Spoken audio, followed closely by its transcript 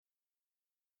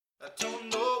I don't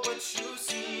know what you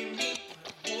see me,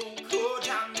 but I won't go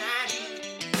down that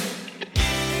easy.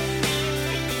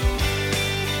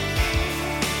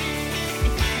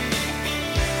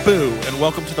 Boo, and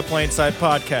welcome to the Plainside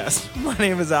Podcast. My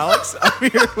name is Alex. I'm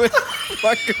here with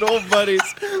my good old buddies,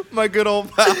 my good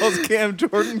old pals, Cam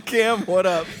Jordan. Cam, what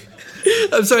up?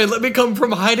 I'm sorry, let me come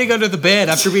from hiding under the bed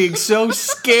after being so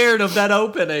scared of that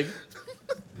opening.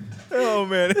 Oh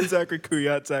man, it's Zachary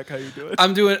Kuyat. Zach, how you doing?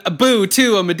 I'm doing a boo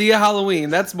too, a Medea Halloween.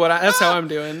 That's how I'm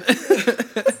doing. A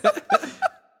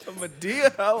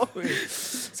Medea Halloween.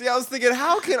 See, I was thinking,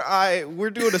 we're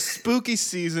doing a spooky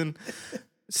season.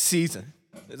 Is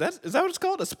that what it's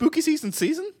called? A spooky season?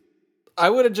 I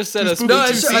would have just said a spooky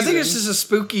I season. think it's just a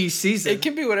spooky season. It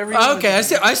can be whatever you want. Okay,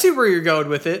 I see where you're going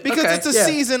with it. Because Okay, it's a yeah.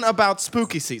 season about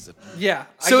spooky season. Yeah.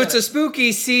 So it's a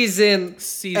spooky season.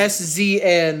 Season.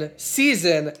 SZN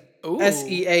season. Ooh.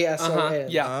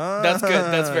 SEASON. Yeah, that's good.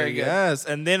 That's very good. Yes,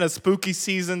 and then a spooky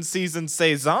season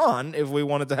saison if we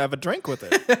wanted to have a drink with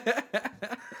it.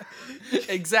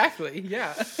 Exactly.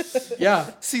 Yeah.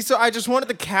 Yeah. See, so I just wanted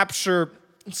to capture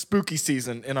spooky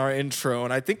season in our intro,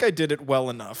 and I think I did it well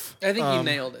enough. I think you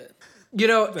nailed it. You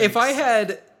know, if I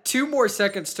had 2 more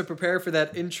seconds to prepare for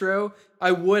that intro,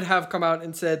 I would have come out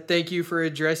and said, thank you for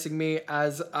addressing me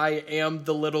as I am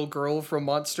the little girl from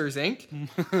Monsters, Inc.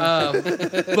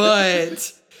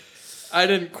 But I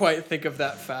didn't quite think of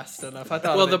that fast enough. I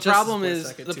thought Well, of it the just a problem split is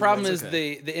second the too problem late. is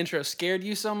the intro scared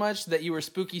you so much that you were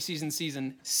spooky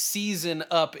season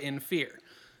up in fear.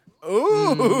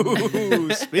 Ooh,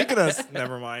 speaking of,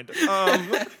 never mind.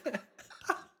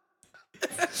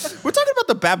 We're talking about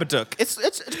the Babadook. It's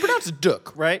pronounced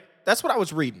Dook, right? That's what I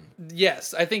was reading.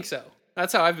 Yes, I think so.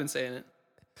 That's how I've been saying it.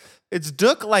 It's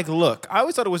Dook like look. I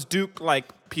always thought it was Duke like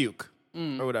puke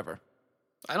or whatever.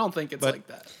 I don't think it's But- like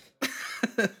that.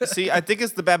 See, I think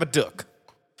it's the Babadook.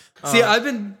 See, I've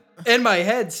been in my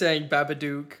head saying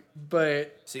Babadook,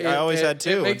 but See, I always had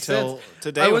to makes until sense.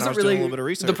 today I when I wasn't was doing a really- little bit of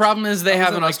research. The problem is they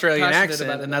have wasn't, an like, Australian passionate about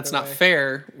accent, it and that's that not way.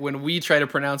 fair when we try to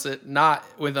pronounce it not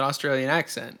with an Australian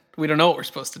accent. We don't know what we're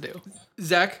supposed to do.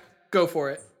 Zach, go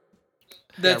for it.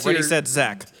 That's Ready, your- said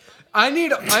Zach. I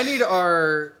need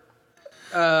our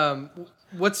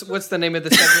what's the name of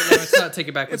the segment now? It's not Take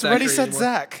It Back with It's Zachary Ready, said anymore.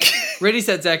 Zach. Ready,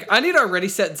 Set, Zach. I need our Ready,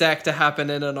 Set, Zach to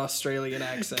happen in an Australian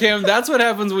accent. Cam, that's what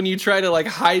happens when you try to like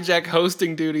hijack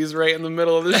hosting duties right in the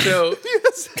middle of the show.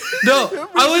 No,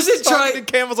 I wasn't trying. And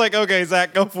Cam was like, okay,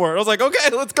 Zach, go for it. I was like,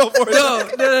 okay, let's go for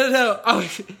it. No.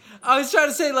 I was trying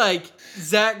to say like,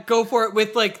 Zach, go for it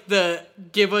with like the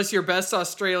give us your best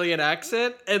Australian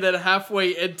accent, and then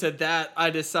halfway into that,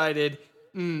 I decided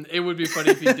it would be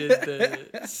funny if you did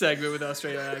the segment with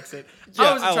Australian accent. Yeah,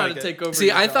 I wasn't I trying like to it. take over. See,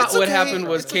 your I job. thought It's what okay. happened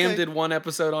was It's Cam okay. did one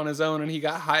episode on his own and he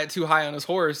got too high on his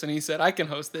horse and he said, I can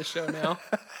host this show now.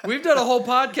 We've done a whole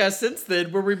podcast since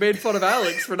then where we made fun of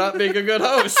Alex for not being a good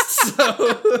host.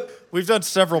 So We've done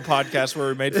several podcasts where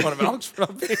we made fun of Alex for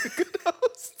not being a good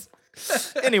host.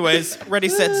 Anyways, Ready,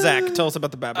 set, Zach. Tell us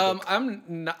about the Babadook. I'm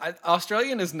not,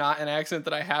 Australian is not an accent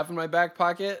that I have in my back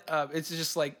pocket. It's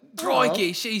just like,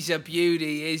 crikey, she's a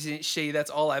beauty, isn't she?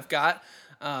 That's all I've got.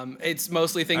 It's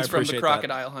mostly things from The appreciate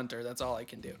Crocodile Hunter. That's all I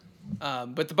can do.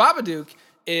 But the Babadook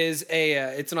is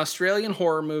it's an Australian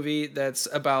horror movie that's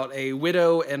about a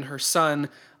widow and her son,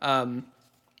 and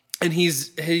he's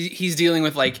dealing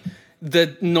with like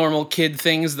the normal kid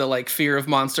things, the like fear of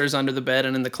monsters under the bed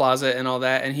and in the closet and all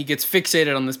that, and he gets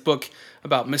fixated on this book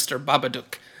about Mr.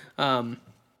 Babadook.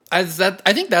 I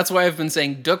think that's why I've been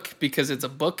saying Dook, because it's a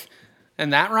book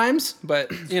and that rhymes,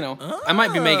 but you know, I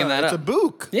might be making that it's up. a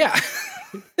book. Yeah.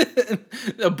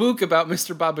 A book about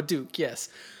Mr. Babadook, yes.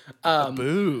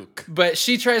 Book. But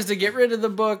she tries to get rid of the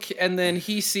book, and then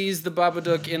he sees the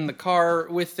Babadook in the car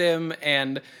with them,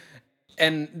 and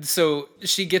so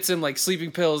she gets him like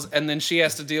sleeping pills, and then she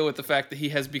has to deal with the fact that he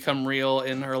has become real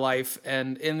in her life.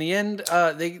 And in the end,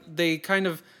 they kind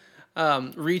of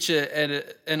reach an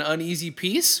uneasy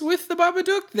peace with the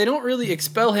Babadook. They don't really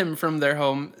expel him from their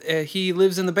home. He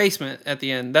lives in the basement at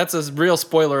the end. That's a real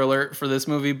spoiler alert for this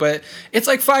movie, but it's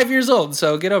like 5 years old,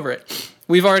 so get over it.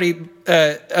 We've already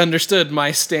understood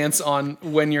my stance on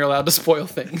when you're allowed to spoil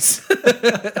things.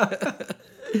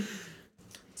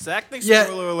 Zach thinks Yeah.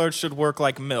 spoiler alerts should work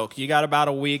like milk. You got about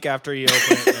a week after you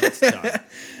open it, and it's done.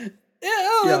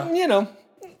 Yeah. You know,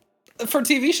 for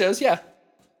TV shows, yeah.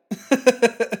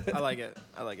 I like it.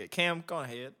 Cam, go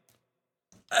ahead.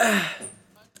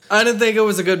 I didn't think it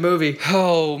was a good movie.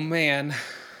 Oh man.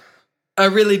 I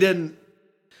really didn't.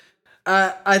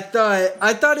 I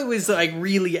thought it was like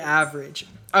really average.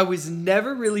 I was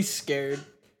never really scared,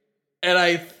 and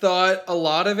I thought a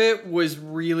lot of it was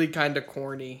really kind of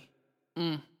corny.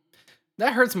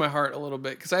 That hurts my heart a little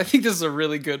bit because I think this is a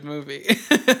really good movie.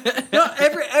 No,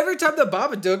 every time the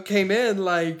Babadook came in,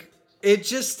 like it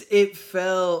just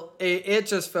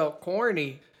felt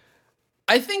corny.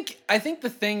 I think the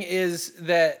thing is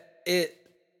that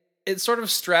it sort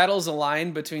of straddles a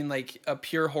line between like a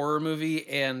pure horror movie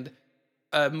and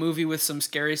a movie with some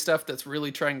scary stuff that's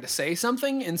really trying to say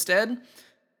something instead,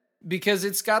 because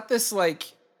it's got this like,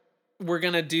 we're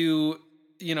gonna do,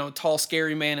 tall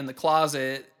scary man in the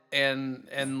closet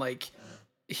and like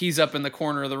he's up in the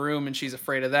corner of the room and she's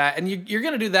afraid of that, and you're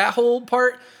gonna do that whole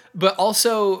part, but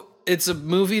also it's a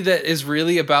movie that is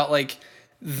really about like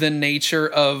the nature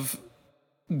of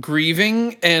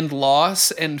grieving and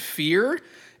loss and fear.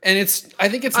 And I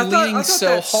think it's leaning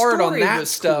so hard on that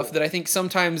stuff that I think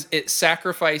sometimes it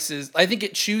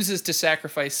chooses to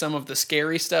sacrifice some of the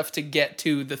scary stuff to get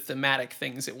to the thematic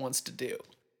things it wants to do.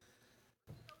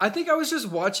 I think I was just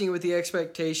watching it with the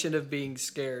expectation of being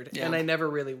scared, and I never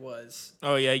really was.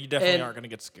 Oh yeah, you definitely aren't going to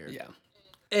get scared. Yeah.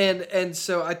 And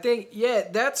so I think,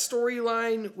 that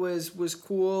storyline was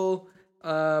cool.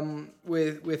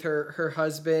 With her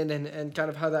husband and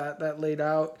kind of how that laid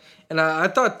out, and I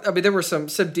thought, there were some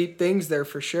deep things there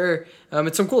for sure,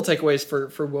 and some cool takeaways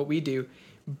for what we do,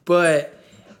 but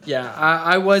yeah,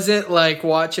 I wasn't like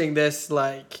watching this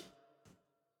like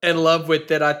in love with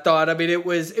it. I thought, it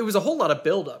was a whole lot of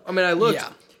buildup. I looked,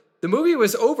 the movie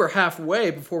was over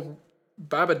halfway before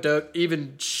Babadook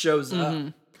even shows up,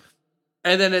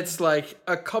 and then it's like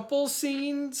a couple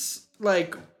scenes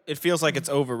like. It feels like it's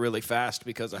over really fast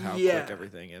because of how quick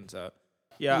everything ends up.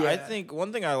 Yeah, I think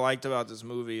one thing I liked about this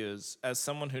movie is, as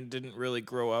someone who didn't really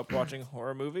grow up watching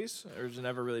horror movies, or has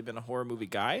never really been a horror movie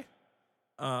guy,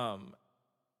 I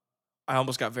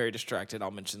almost got very distracted.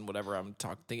 I'll mention whatever I'm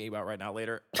thinking about right now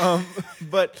later.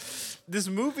 But this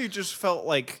movie just felt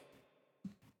like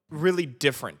really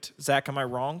different. Zach, am I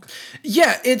wrong?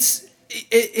 Yeah, it's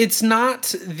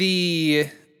not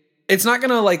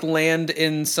gonna like land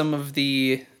in some of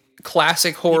the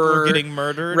classic horror. People getting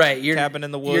murdered, right? Cabin in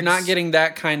the Woods. You're not getting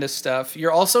that kind of stuff.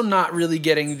 You're also not really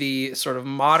getting the sort of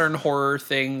modern horror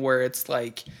thing where it's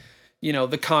like,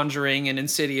 The Conjuring and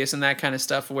Insidious and that kind of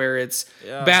stuff, where it's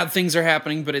bad things are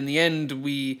happening, but in the end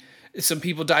some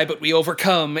people die, but we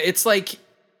overcome. It's like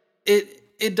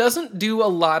it doesn't do a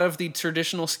lot of the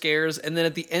traditional scares, and then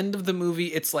at the end of the movie,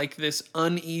 it's like this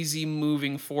uneasy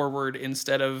moving forward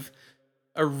instead of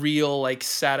a real like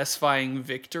satisfying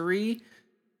victory.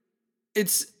 I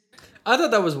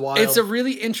thought that was wild. It's a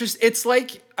really interesting. It's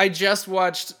like I just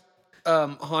watched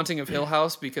Haunting of Hill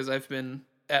House because I've been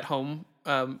at home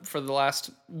for the last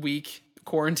week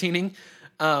quarantining,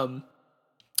 and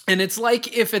it's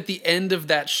like if at the end of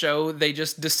that show they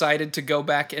just decided to go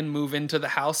back and move into the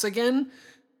house again,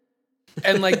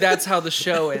 and like that's how the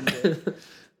show ended.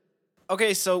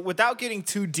 Okay, so without getting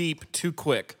too deep too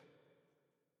quick,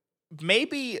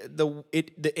 maybe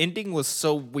the ending was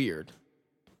so weird.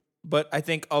 But I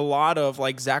think a lot of,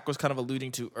 like Zach was kind of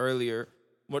alluding to earlier,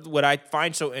 what I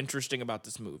find so interesting about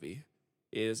this movie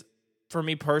is, for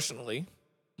me personally,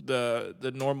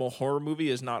 the normal horror movie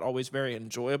is not always very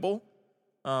enjoyable,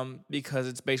 because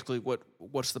it's basically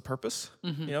what's the purpose?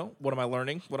 What am I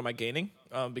learning? What am I gaining?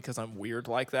 Because I'm weird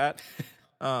like that,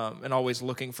 and always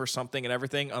looking for something and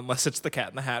everything, unless it's the Cat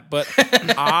in the Hat. But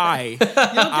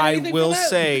I will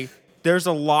say, there's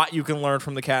a lot you can learn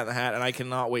from the Cat in the Hat, and I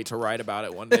cannot wait to write about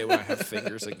it one day when I have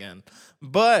fingers again.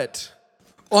 But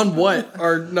on what?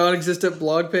 Our non-existent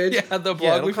blog page? Yeah, the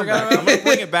blog we forgot about. I'm going to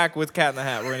bring it back with Cat in the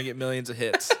Hat. We're going to get millions of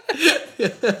hits.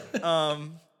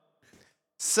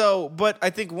 But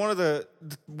I think one of the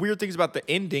weird things about the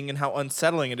ending and how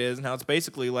unsettling it is, and how it's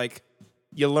basically like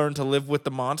you learn to live with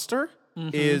the monster,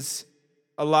 is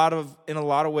in a lot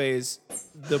of ways,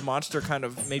 the monster kind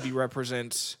of maybe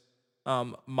represents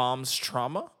mom's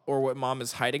trauma, or what mom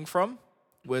is hiding from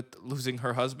with losing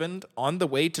her husband on the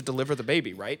way to deliver the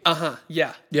baby, right?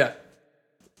 Yeah.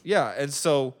 And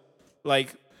so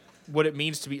like what it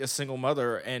means to be a single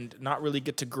mother and not really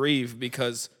get to grieve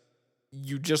because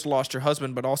you just lost your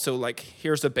husband, but also like,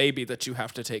 here's a baby that you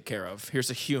have to take care of. Here's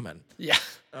a human. Yeah.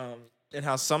 And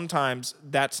how sometimes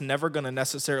that's never going to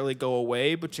necessarily go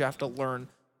away, but you have to learn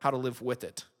how to live with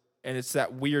it. And it's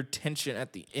that weird tension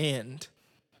at the end.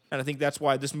 And I think that's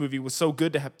why this movie was so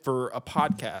good to have for a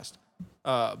podcast,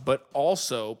 but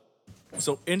also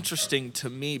so interesting to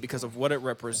me because of what it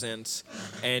represents,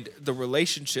 and the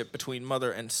relationship between mother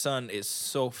and son is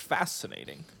so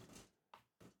fascinating.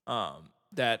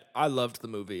 That I loved the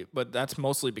movie, but that's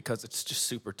mostly because it's just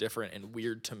super different and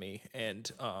weird to me,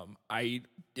 and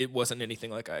it wasn't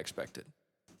anything like I expected.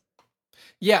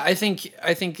 Yeah, I think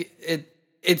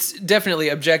it's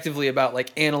definitely objectively about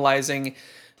like analyzing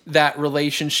that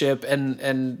relationship,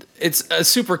 and it's a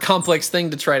super complex thing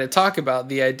to try to talk about,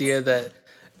 the idea that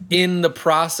in the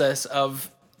process of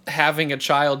having a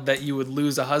child that you would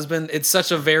lose a husband. It's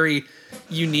such a very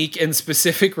unique and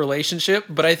specific relationship,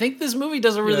 but I think this movie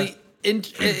does a really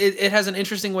it has an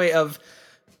interesting way of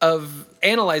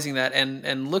analyzing that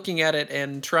and looking at it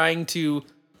and trying to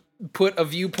put a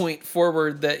viewpoint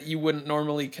forward that you wouldn't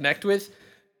normally connect with,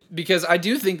 because I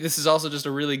do think this is also just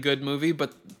a really good movie,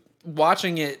 but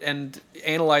watching it and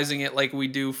analyzing it like we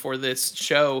do for this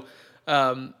show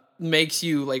makes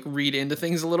you like read into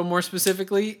things a little more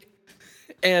specifically,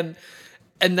 and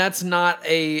that's not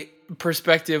a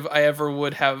perspective I ever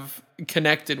would have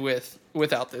connected with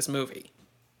without this movie.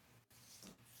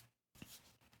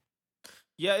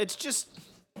 Yeah, it's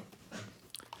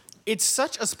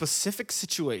such a specific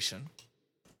situation,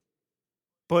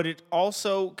 but it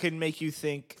also can make you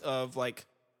think of like,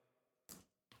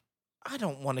 I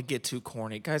don't want to get too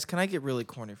corny. Guys, can I get really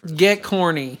corny for a Get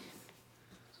corny.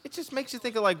 It just makes you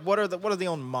think of like, what are the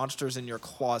own monsters in your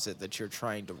closet that you're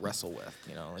trying to wrestle with,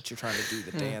 that you're trying to do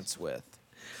the dance with.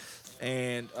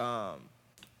 And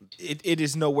it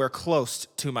is nowhere close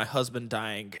to my husband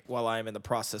dying while I am in the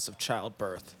process of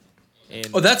childbirth. And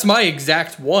Oh, that's my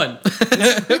exact one.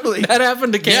 That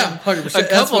happened to Cam. Yeah, 100%. A That's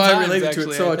couple why I times, related actually,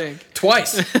 to it so I much. think.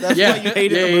 Twice. that's why you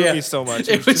hated the movie so much.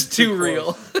 It was just too close.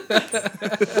 real.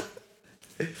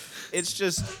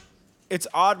 It's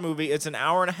odd movie. It's an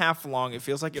hour and a half long. It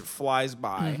feels like it flies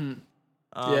by.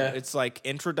 Yeah. It's like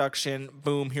introduction,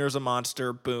 boom, here's a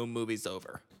monster, boom, movie's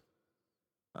over.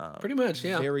 Pretty much,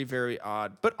 yeah. Very, very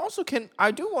odd. But also,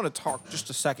 I do want to talk just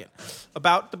a second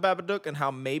about the Babadook and how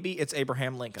maybe it's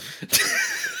Abraham Lincoln.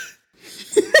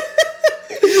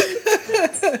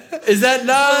 Is that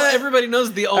not... Everybody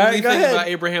knows the only right, go thing ahead. about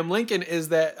Abraham Lincoln is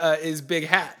that is big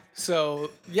hat.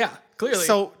 So yeah, clearly.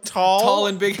 So tall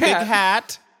and big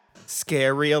hat.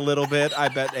 Scary a little bit. I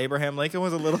bet Abraham Lincoln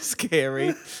was a little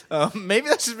scary. Maybe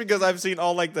that's just because I've seen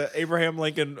all like the Abraham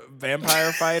Lincoln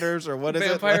vampire fighters or what is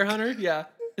Vampire it? Hunter, yeah.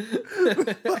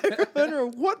 Hunter.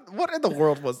 What in the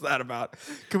world was that about?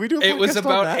 Can we do a It was podcast on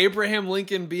about that? Abraham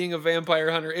Lincoln being a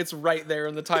vampire hunter. It's right there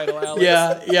in the title, Alex.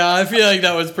 Yeah, I feel like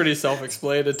that was pretty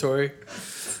self-explanatory.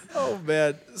 Oh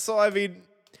man. So I mean,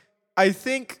 I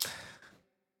think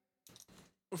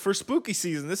for spooky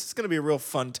season, this is going to be a real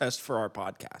fun test for our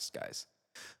podcast, guys.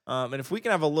 And if we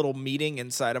can have a little meeting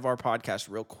inside of our podcast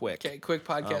real quick. Okay, quick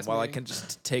podcast. While I meeting. can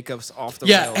just take us off the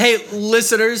Yeah, rails. hey,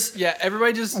 listeners, Yeah,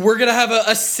 everybody just we're going to have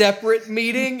a separate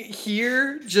meeting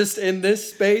here, just in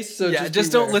this space. So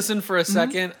just don't listen for a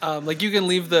second. Like you can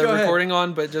leave the Go ahead. recording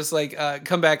on, but just like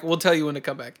come back. We'll tell you when to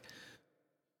come back.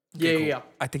 Yeah, Cool. yeah.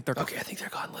 I think they're Okay, I think they're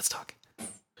gone. Let's talk.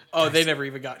 Oh, they never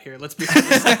even got here. Let's be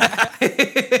honest.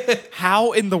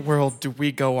 How in the world do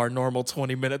we go our normal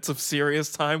 20 minutes of serious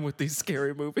time with these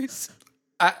scary movies?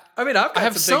 I mean, I've got I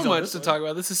have some so things on much this to one. talk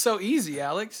about. This is so easy,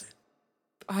 Alex.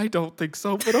 I don't think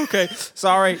so, but okay.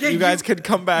 Sorry, you guys can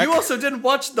come back. You also didn't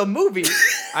watch the movie.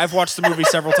 I've watched the movie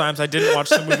several times. I didn't watch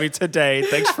the movie today.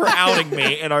 Thanks for outing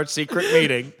me in our secret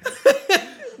meeting.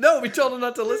 No, we told them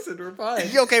not to listen. We're fine.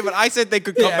 Okay, but I said they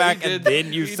could come Yeah, back, we and did.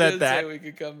 then you We said did that. say we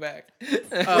could come back. Look,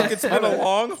 it's been a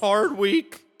long, hard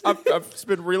week. It's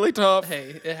been really tough.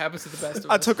 Hey, it happens to the best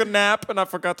of I us. took a nap, and I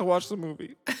forgot to watch the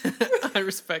movie. I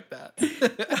respect that.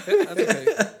 That's okay.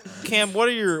 Cam, what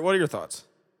are your thoughts?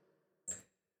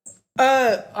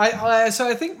 So I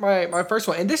think my first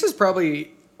one, and this is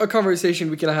probably a conversation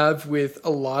we can have with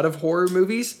a lot of horror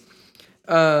movies,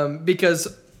 because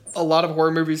a lot of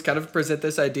horror movies kind of present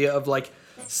this idea of like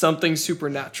something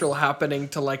supernatural happening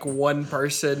to like one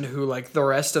person who like the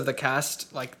rest of the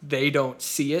cast like they don't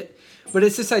see it, but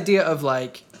it's this idea of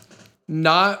like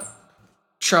not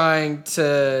trying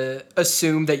to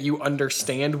assume that you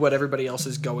understand what everybody else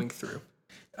is going through.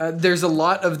 There's a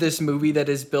lot of this movie that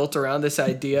is built around this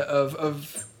idea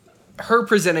of her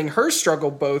presenting her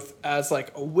struggle both as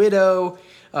like a widow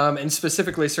and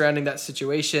specifically surrounding that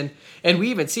situation. And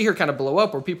we even see her kind of blow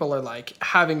up where people are like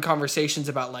having conversations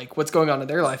about like what's going on in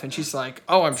their life. And she's like,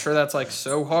 oh, I'm sure that's like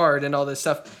so hard and all this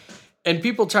stuff. And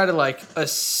people try to like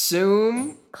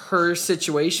assume her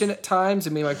situation at times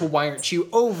and be like, well, why aren't you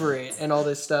over it and all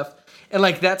this stuff. And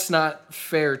like, that's not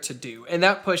fair to do. And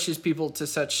that pushes people to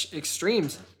such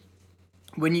extremes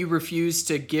when you refuse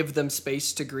to give them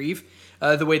space to grieve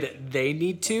the way that they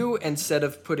need to, instead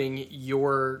of putting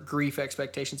your grief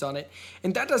expectations on it.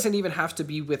 And that doesn't even have to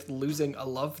be with losing a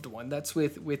loved one. That's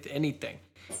with anything.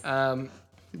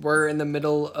 We're in the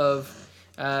middle of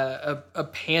a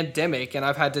pandemic, and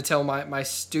I've had to tell my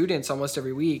students almost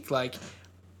every week, like,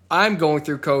 I'm going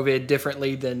through COVID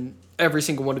differently than every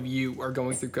single one of you are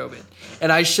going through COVID.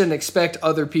 And I shouldn't expect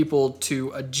other people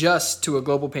to adjust to a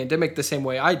global pandemic the same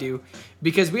way I do,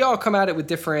 because we all come at it with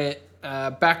different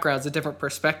backgrounds and different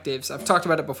perspectives. I've talked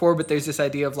about it before, but there's this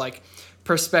idea of like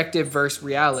perspective versus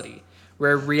reality,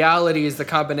 where reality is the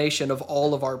combination of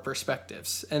all of our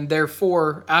perspectives. And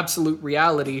therefore, absolute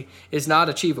reality is not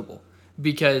achievable,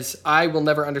 because I will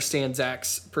never understand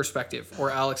Zach's perspective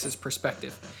or Alex's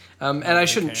perspective. And I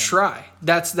shouldn't try.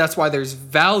 That's why there's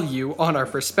value on our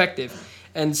perspective.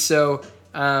 And so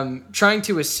trying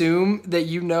to assume that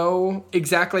you know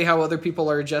exactly how other people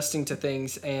are adjusting to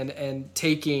things and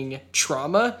taking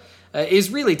trauma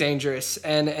is really dangerous,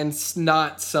 and it's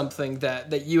not something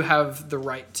that you have the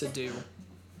right to do.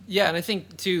 Yeah, and I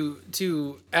think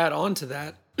to add on to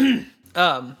that,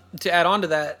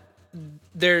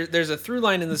 there's a through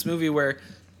line in this movie where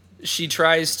she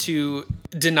tries to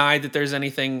deny that there's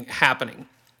anything happening.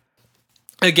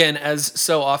 Again, as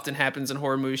so often happens in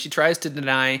horror movies, she tries to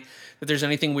deny that there's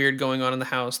anything weird going on in the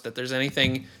house, that there's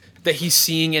anything, that he's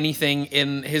seeing anything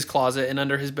in his closet and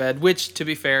under his bed, which, to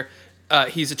be fair,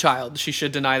 he's a child. She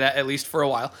should deny that at least for a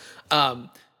while.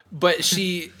 But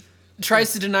she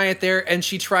tries to deny it there, and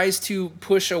she tries to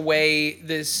push away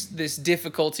this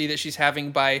difficulty that she's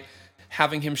having by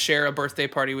having him share a birthday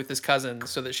party with his cousin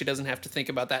so that she doesn't have to think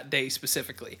about that day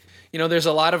specifically. You know, there's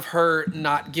a lot of her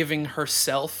not giving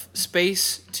herself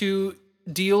space to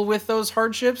deal with those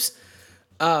hardships.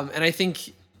 And I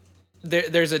think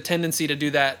there's a tendency to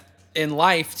do that in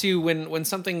life too. When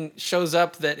something shows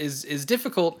up that is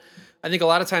difficult, I think a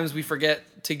lot of times we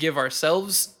forget to give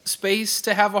ourselves space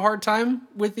to have a hard time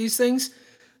with these things.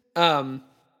 But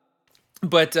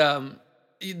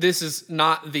this is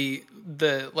not the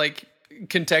like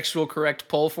contextual correct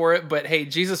poll for it, but hey,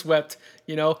 Jesus wept,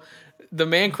 you know, the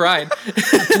man cried.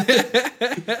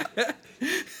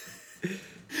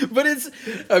 But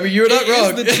you're not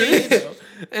wrong. It's the truth, though.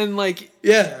 And like,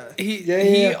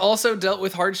 he also dealt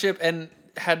with hardship and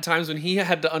had times when he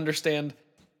had to understand,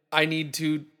 I need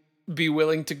to be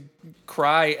willing to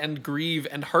cry and grieve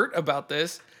and hurt about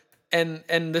this.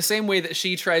 And the same way that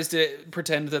she tries to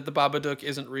pretend that the Babadook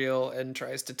isn't real and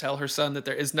tries to tell her son that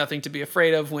there is nothing to be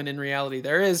afraid of when in reality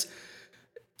there is,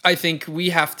 I think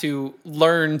we have to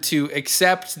learn to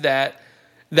accept that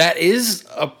is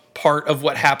a part of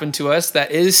what happened to us.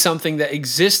 That is something that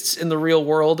exists in the real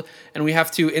world. And we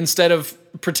have to, instead of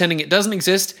pretending it doesn't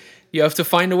exist, you have to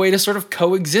find a way to sort of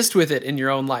coexist with it in your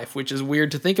own life, which is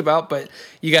weird to think about, but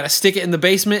you got to stick it in the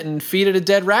basement and feed it a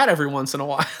dead rat every once in a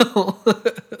while.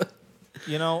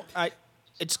 You know,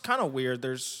 it's kind of weird.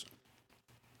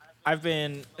 I've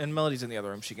been, and Melody's in the other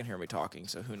room. She can hear me talking,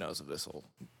 so who knows if this will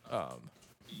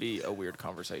be a weird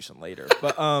conversation later.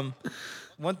 But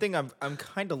one thing I'm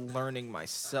kind of learning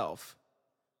myself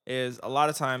is a lot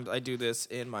of times I do this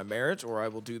in my marriage, or I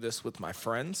will do this with my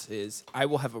friends, is I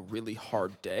will have a really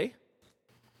hard day.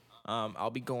 I'll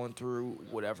be going through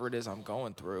whatever it is I'm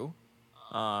going through.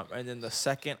 And then the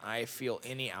second I feel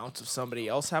any ounce of somebody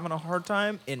else having a hard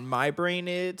time, in my brain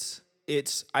it's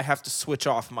I have to switch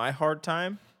off my hard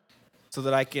time so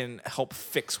that I can help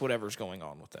fix whatever's going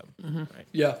on with them. Mm-hmm. Right?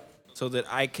 Yeah. So that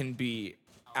I can be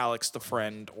Alex the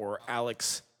friend, or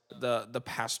Alex the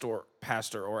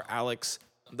pastor, or Alex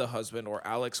the husband, or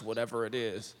Alex whatever it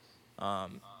is.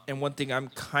 And one thing I'm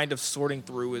kind of sorting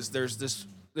through is there's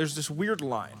this weird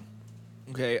line,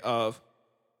 okay, of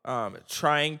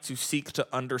trying to seek to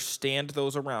understand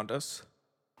those around us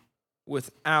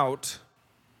without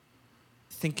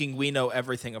thinking we know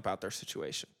everything about their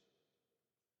situation.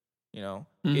 You know,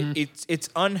 it's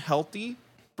unhealthy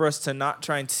for us to not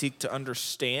try and seek to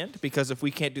understand, because if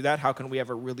we can't do that, how can we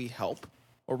ever really help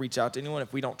or reach out to anyone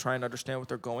if we don't try and understand what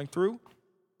they're going through?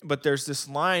 But there's this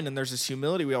line and there's this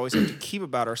humility we always have to keep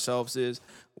about ourselves, is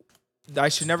I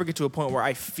should never get to a point where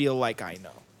I feel like I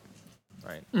know.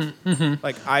 Right? Mm-hmm.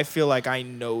 Like, I feel like I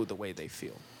know the way they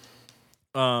feel.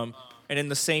 And in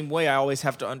the same way, I always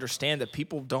have to understand that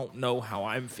people don't know how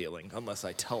I'm feeling unless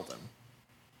I tell them.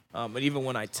 And even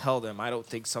when I tell them, I don't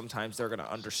think sometimes they're going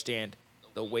to understand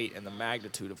the weight and the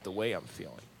magnitude of the way I'm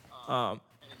feeling.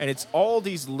 And it's all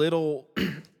these little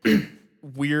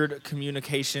weird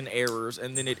communication errors,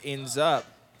 and then it ends up,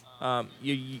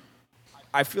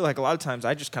 I feel like a lot of times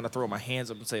I just kind of throw my hands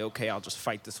up and say, okay, I'll just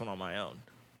fight this one on my own.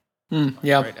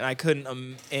 Yeah. Right? And I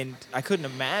couldn't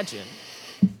imagine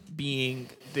being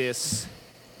this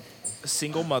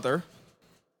single mother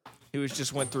who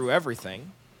just went through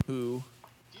everything, who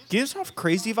gives off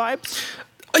crazy vibes.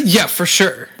 Yeah, for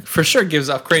sure. For sure gives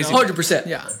off crazy. 100%.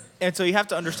 Yeah. And so you have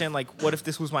to understand, like, what if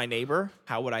this was my neighbor?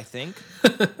 How would I think?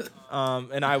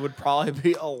 And I would probably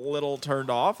be a little turned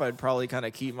off. I'd probably kind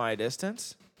of keep my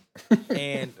distance.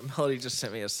 And Melody just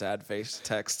sent me a sad face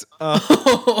text.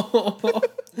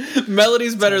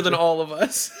 Melody's better than all of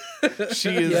us. She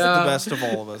is the best of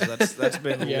all of us. That's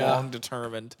been long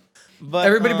determined. But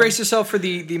Everybody brace yourself for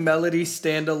the Melody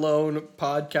standalone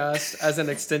podcast as an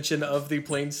extension of the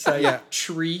Plain Sight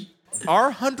tree.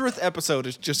 Our 100th episode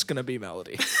is just gonna be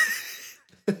Melody.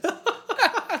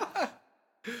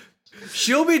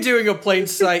 She'll be doing a Plain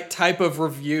Sight type of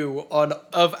review on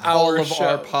Of all our of show.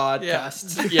 our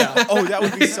podcasts. Yeah. Oh, that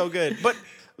would be so good. But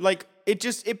like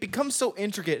it becomes so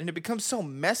intricate and it becomes so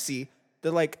messy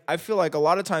that like I feel like a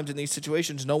lot of times in these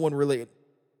situations no one really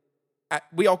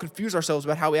we all confuse ourselves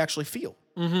about how we actually feel.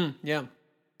 Yeah.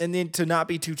 And then to not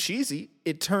be too cheesy,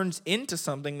 it turns into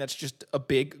something that's just a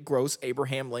big, gross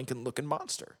Abraham Lincoln looking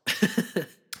monster.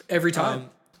 Every time.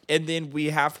 And then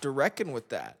we have to reckon with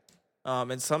that.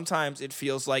 And sometimes it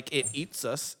feels like it eats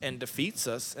us and defeats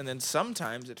us. And then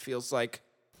sometimes it feels like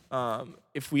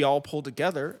if we all pull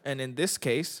together, and in this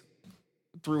case,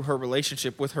 through her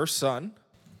relationship with her son,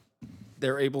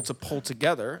 they're able to pull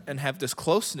together and have this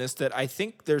closeness that I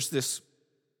think there's this,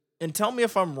 and tell me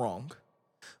if I'm wrong.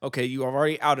 Okay, you have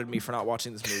already outed me for not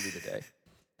watching this movie today.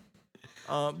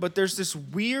 But there's this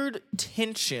weird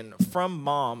tension from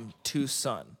mom to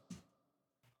son.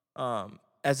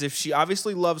 As if she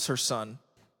obviously loves her son,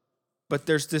 but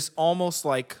there's this almost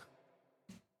like,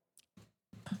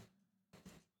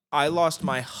 I lost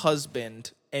my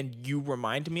husband and you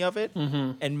remind me of it,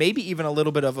 and maybe even a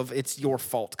little bit of it's your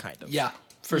fault kind of. Yeah,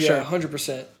 for Yeah, sure.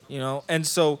 100%. You know, and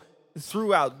so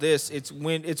throughout this, it's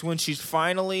when she's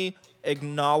finally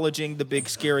acknowledging the big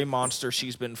scary monster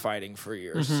she's been fighting for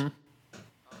years.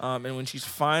 And when she's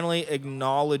finally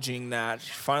acknowledging that,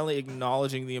 she's finally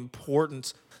acknowledging the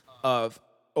importance of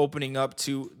opening up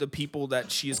to the people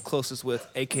that she is closest with,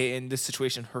 aka in this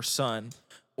situation, her son,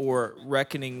 or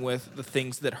reckoning with the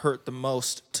things that hurt the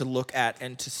most to look at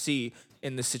and to see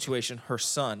in this situation, her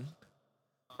son.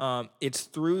 It's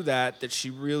through that she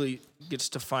really gets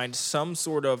to find some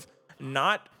sort of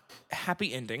not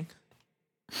happy ending,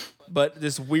 but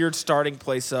this weird starting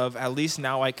place of at least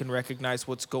now I can recognize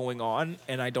what's going on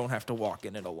and I don't have to walk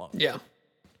in it alone. Yeah.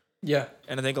 Yeah.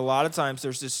 And I think a lot of times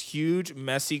there's this huge,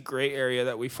 messy gray area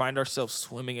that we find ourselves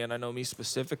swimming in. I know me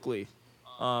specifically.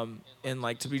 And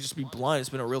like to be blunt, it's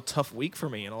been a real tough week for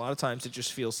me. And a lot of times it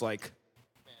just feels like,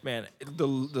 man,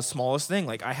 the smallest thing.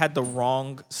 Like I had the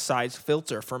wrong size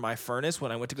filter for my furnace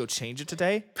when I went to go change it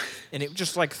today, and it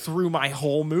just like threw my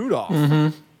whole mood off.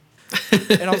 And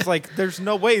I was like, there's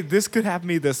no way this could have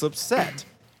me this upset.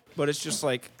 But it's just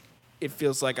like, it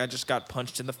feels like I just got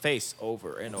punched in the face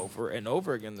over and over and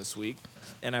over again this week.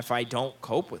 And if I don't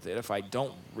cope with it, if I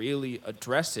don't really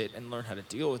address it and learn how to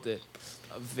deal with it,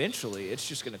 eventually it's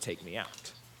just going to take me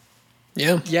out.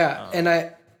 Yeah. Yeah.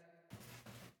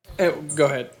 And go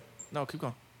ahead. No, keep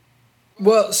going.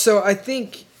 Well, so I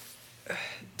think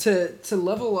to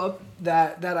level up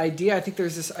that idea, I think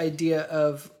there's this idea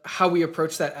of how we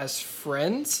approach that as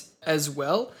friends as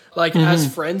well, like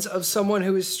as friends of someone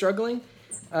who is struggling.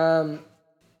 There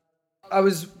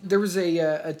was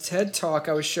a TED talk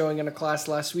I was showing in a class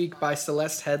last week by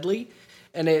Celeste Headley,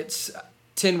 and it's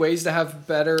 10 ways to have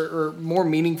better or more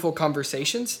meaningful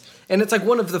conversations. And it's like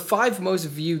one of the 5 most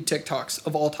viewed TikToks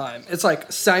of all time. It's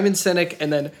like Simon Sinek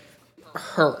and then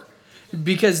her,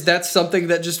 because that's something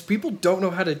that just people don't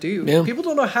know how to do. Yeah. People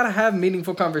don't know how to have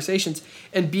meaningful conversations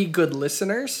and be good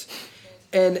listeners.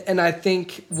 And I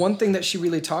think one thing that she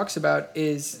really talks about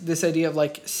is this idea of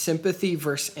like sympathy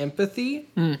versus empathy.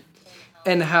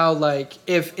 And how like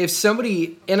if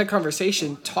somebody in a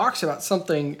conversation talks about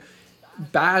something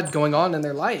bad going on in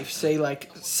their life, say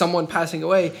like someone passing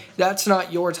away, that's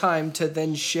not your time to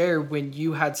then share when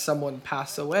you had someone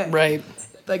pass away. Right.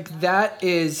 Like that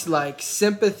is like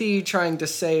sympathy trying to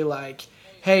say like,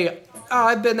 hey,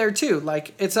 I've been there too.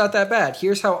 Like, it's not that bad.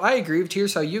 Here's how I grieved.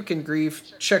 Here's how you can grieve.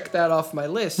 Check that off my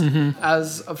list.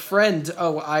 As a friend,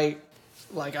 I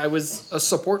was a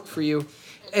support for you.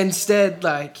 Instead,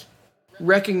 like,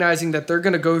 recognizing that they're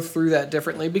going to go through that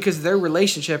differently because their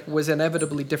relationship was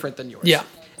inevitably different than yours. Yeah.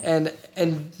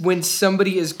 And when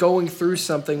somebody is going through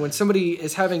something, when somebody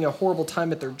is having a horrible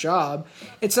time at their job,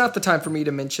 it's not the time for me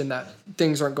to mention that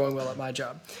things aren't going well at my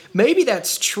job. Maybe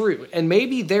that's true, and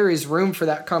maybe there is room for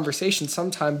that conversation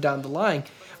sometime down the line,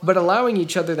 but allowing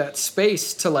each other that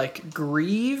space to like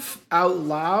grieve out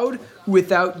loud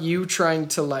without you trying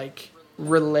to like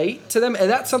relate to them, and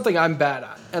that's something I'm bad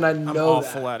at, and I know I'm that.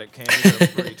 awful at it,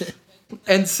 Candy.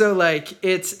 And so like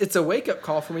it's a wake up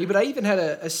call for me. But I even had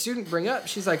a student bring up,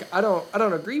 she's like, I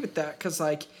don't agree with that, because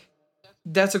like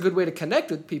that's a good way to connect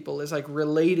with people, is like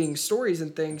relating stories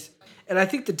and things. And I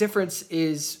think the difference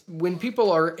is when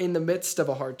people are in the midst of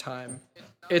a hard time,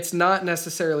 it's not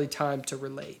necessarily time to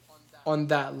relate on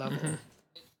that level.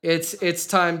 It's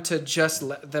time to just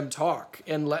let them talk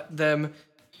and let them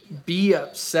be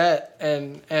upset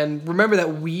and remember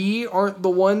that we aren't the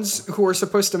ones who are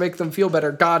supposed to make them feel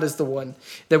better. God is the one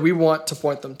that we want to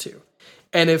point them to.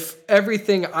 And if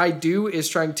everything I do is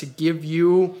trying to give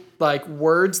you like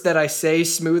words that I say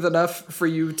smooth enough for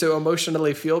you to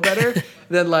emotionally feel better,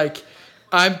 then like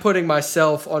I'm putting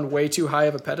myself on way too high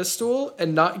of a pedestal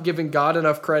and not giving God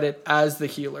enough credit as the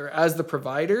healer, as the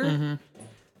provider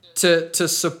to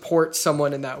support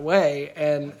someone in that way.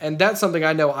 And that's something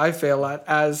I know I fail at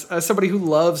as somebody who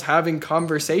loves having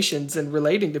conversations and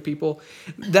relating to people.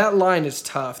 That line is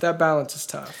tough. That balance is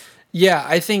tough. Yeah,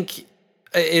 I think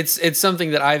it's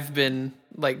something that I've been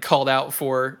like called out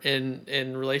for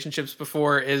in relationships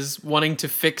before, is wanting to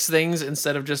fix things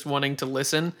instead of just wanting to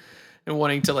listen and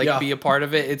wanting to like be a part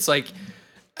of it. It's like,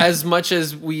 as much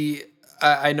as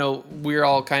I know we're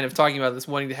all kind of talking about this,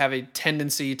 wanting to have a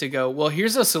tendency to go, well,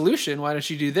 here's a solution. Why don't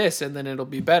you do this? And then it'll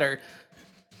be better.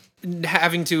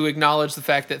 Having to acknowledge the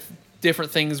fact that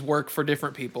different things work for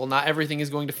different people. Not everything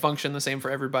is going to function the same for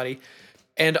everybody.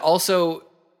 And also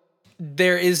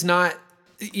there is not,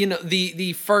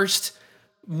 the first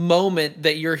moment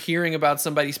that you're hearing about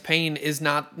somebody's pain is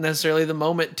not necessarily the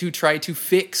moment to try to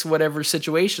fix whatever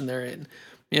situation they're in.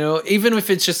 Even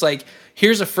if it's just like,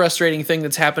 here's a frustrating thing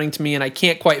that's happening to me and I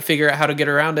can't quite figure out how to get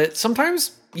around it.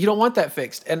 Sometimes you don't want that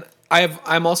fixed. And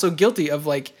I'm also guilty of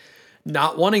like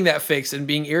not wanting that fixed and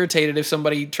being irritated if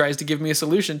somebody tries to give me a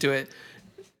solution to it.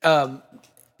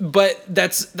 But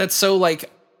that's so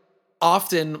like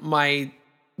often my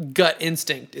gut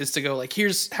instinct is to go like,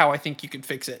 here's how I think you could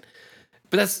fix it.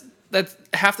 But that's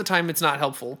half the time it's not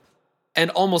helpful.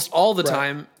 And almost all the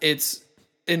time it's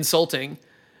insulting,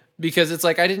 because it's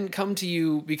like, I didn't come to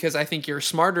you because I think you're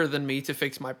smarter than me to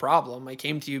fix my problem. I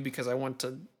came to you because I want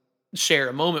to share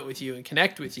a moment with you and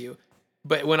connect with you.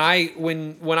 But when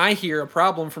I hear a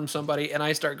problem from somebody and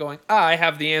I start going, I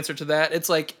have the answer to that, it's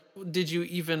like, did you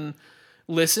even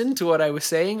listen to what I was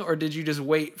saying, or did you just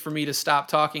wait for me to stop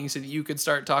talking so that you could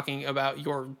start talking about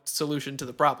your solution to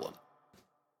the problem?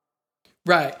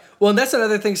 Right. Well, and that's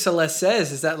another thing Celeste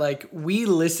says, is that like, we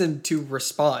listen to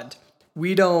respond.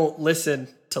 We don't listen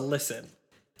to listen.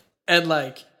 And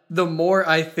like, the more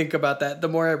I think about that, the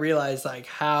more I realize like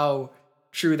how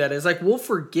true that is. Like, we'll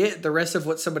forget the rest of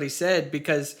what somebody said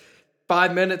because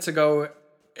 5 minutes ago,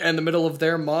 in the middle of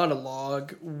their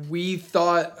monologue, we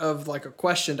thought of like a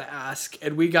question to ask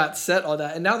and we got set on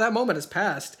that. And now that moment has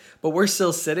passed, but we're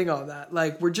still sitting on that.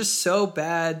 Like, we're just so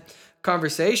bad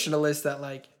conversationalists that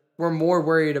like, we're more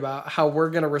worried about how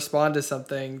we're going to respond to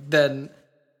something than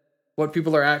what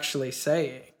people are actually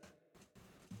saying.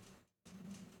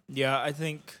 Yeah, I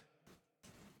think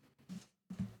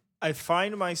I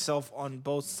find myself on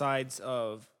both sides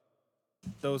of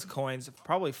those coins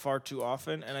probably far too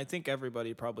often, and I think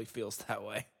everybody probably feels that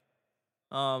way.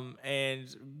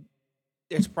 And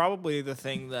it's probably the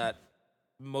thing that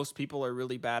most people are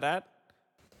really bad at,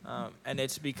 and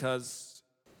it's because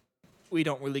we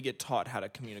don't really get taught how to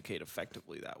communicate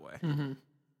effectively that way.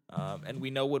 Mm-hmm. And we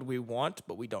know what we want,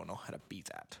 but we don't know how to be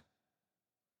that.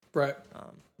 Right.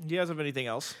 Do you guys have anything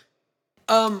else?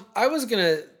 I was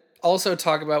gonna also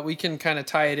talk about, we can kind of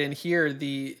tie it in here,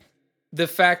 the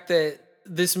fact that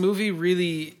this movie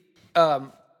really,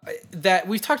 that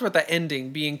we've talked about that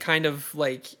ending being kind of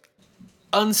like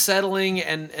unsettling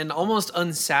and almost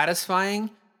unsatisfying,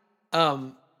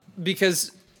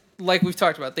 because like we've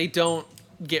talked about, they don't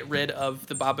get rid of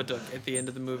the Babadook at the end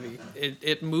of the movie.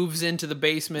 It moves into the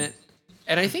basement,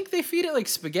 and I think they feed it like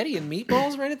spaghetti and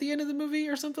meatballs right at the end of the movie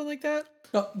or something like that.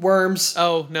 Worms.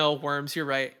 Oh no, worms. You're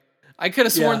right. I could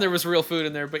have sworn there was real food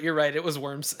in there, but you're right. It was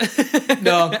worms.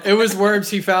 No, it was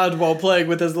worms he found while playing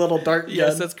with his little dart gun.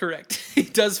 Yes, that's correct. He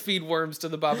does feed worms to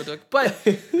the Babadook. But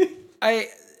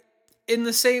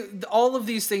all of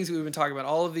these things we've been talking about,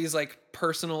 all of these like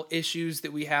personal issues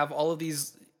that we have, all of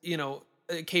these,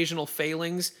 occasional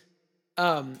failings.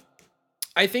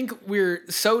 I think we're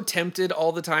so tempted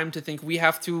all the time to think we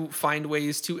have to find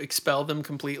ways to expel them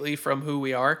completely from who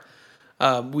we are.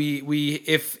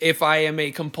 If I am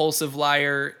a compulsive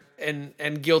liar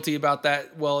and guilty about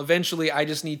that, well, eventually I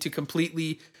just need to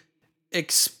completely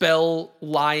expel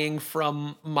lying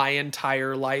from my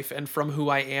entire life and from who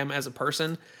I am as a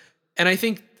person. And I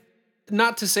think,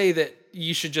 not to say that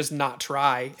you should just not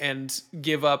try and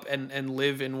give up and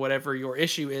live in whatever your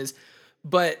issue is,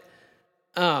 but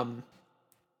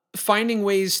finding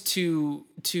ways to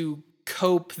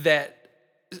cope that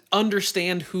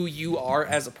understand who you are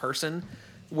as a person,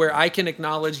 where I can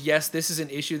acknowledge, yes, this is an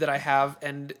issue that I have,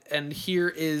 and here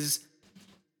is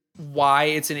why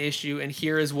it's an issue, and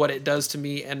here is what it does to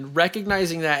me, and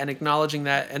recognizing that and acknowledging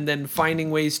that, and then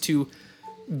finding ways to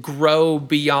grow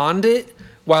beyond it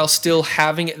while still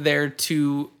having it there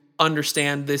to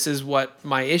understand this is what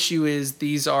my issue is.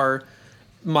 These are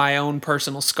my own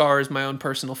personal scars, my own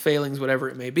personal failings, whatever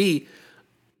it may be.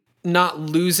 Not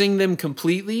losing them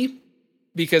completely,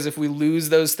 because if we lose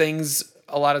those things,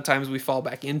 a lot of times we fall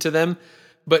back into them,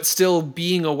 but still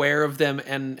being aware of them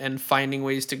and finding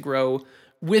ways to grow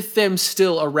with them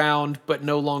still around, but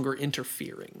no longer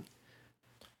interfering.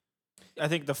 I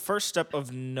think the first step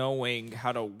of knowing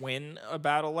how to win a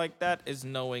battle like that is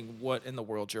knowing what in the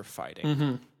world you're fighting.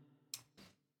 Mm-hmm.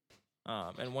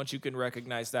 And once you can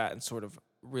recognize that and sort of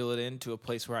reel it into a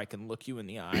place where I can look you in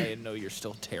the eye and know you're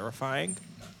still terrifying,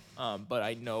 but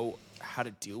I know how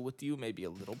to deal with you maybe a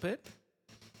little bit,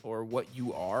 or what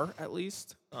you are at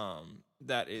least,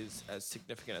 that is as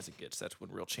significant as it gets. That's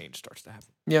when real change starts to happen.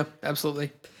 Yeah,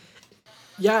 absolutely.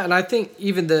 Yeah, and I think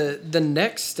even the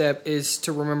next step is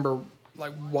to remember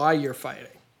like why you're fighting.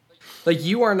 Like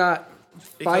you are not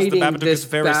Because the fighting Babadook this is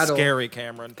very battle. scary,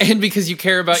 Cameron. And because you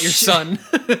care about your son.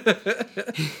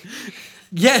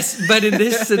 Yes, but in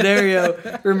this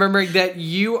scenario, remembering that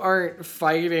you aren't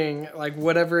fighting like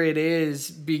whatever it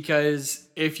is because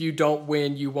if you don't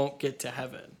win, you won't get to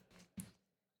heaven.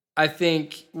 I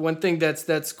think one thing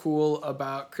that's cool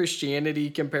about Christianity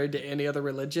compared to any other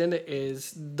religion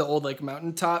is the old like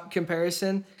mountaintop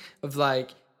comparison of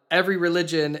like every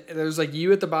religion, there's like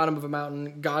you at the bottom of a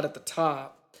mountain, God at the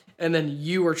top, and then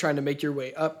you are trying to make your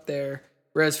way up there.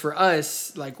 Whereas for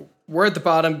us, like we're at the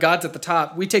bottom, God's at the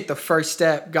top. We take the first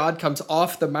step, God comes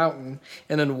off the mountain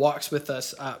and then walks with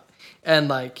us up. And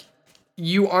like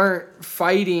you aren't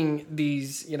fighting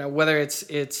these, you know, whether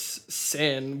it's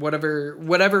sin,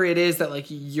 whatever it is that like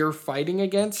you're fighting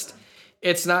against.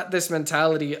 It's not this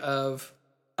mentality of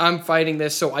I'm fighting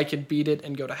this so I can beat it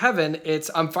and go to heaven.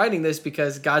 It's I'm fighting this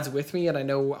because God's with me and I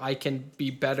know I can be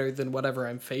better than whatever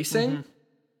I'm facing. Mm-hmm.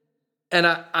 And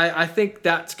I think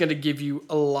that's going to give you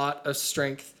a lot of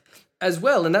strength as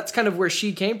well. And that's kind of where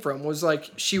she came from, was like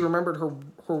she remembered her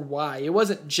why. It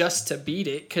wasn't just to beat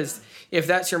it, because if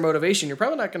that's your motivation, you're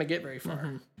probably not going to get very far.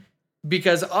 Mm-hmm.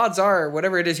 Because odds are,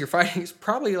 whatever it is you're fighting is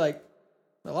probably like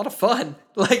a lot of fun.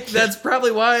 Like that's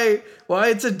probably why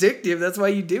it's addictive. That's why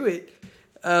you do it.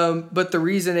 But the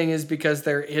reasoning is because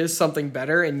there is something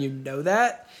better and you know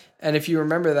that. And if you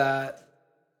remember that,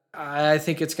 I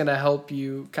think it's going to help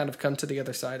you kind of come to the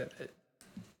other side of it.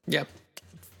 Yeah.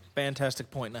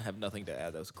 Fantastic point, and I have nothing to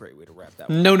add. That was a great way to wrap that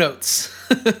one. No notes.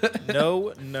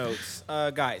 No notes.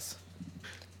 Guys.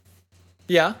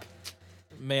 Yeah?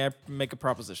 May I make a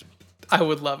proposition? I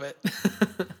would love it.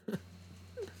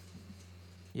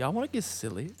 Y'all want to get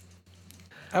silly?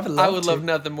 I would love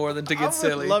nothing more than to get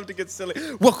silly. I would love to get silly.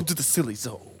 Welcome to the silly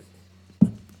zone.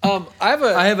 I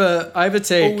have a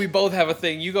take. Oh, we both have a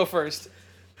thing. You go first.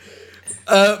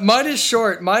 Mine is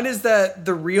short. Mine is that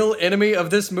the real enemy of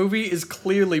this movie is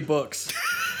clearly books.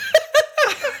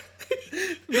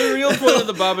 The real point of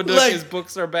the Babadook Like- is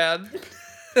books are bad.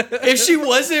 If she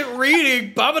wasn't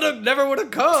reading, Babadook never would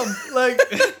have come. Like,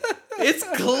 it's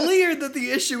clear that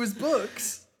the issue is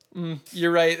books.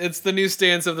 You're right. It's the new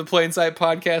stance of the Plain Sight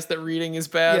podcast that reading is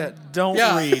bad. Don't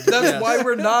Yeah, read. that's why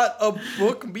we're not a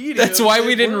book medium. That's why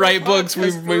we didn't We're a write books.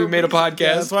 We podcast for a made a reason. podcast.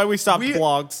 That's why we stopped We-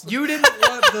 blogs. You didn't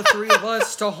want the three of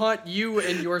us to haunt you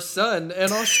and your son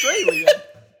in Australia.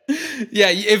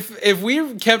 Yeah, if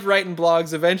we kept writing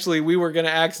blogs, eventually we were going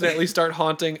to accidentally start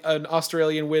haunting an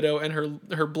Australian widow and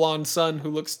her blonde son who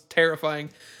looks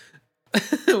terrifying.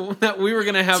 That we were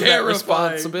going to have that Terrifying.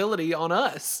 responsibility on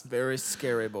us. Very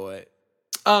scary boy.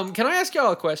 Can I ask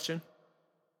y'all a question?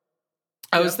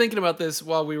 I was thinking about this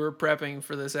while we were prepping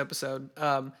for this episode.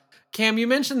 Cam, you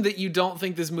mentioned that you don't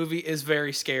think this movie is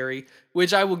very scary,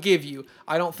 which I will give you.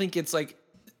 I don't think it's like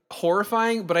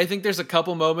horrifying, but I think there's a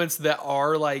couple moments that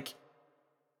are like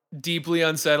deeply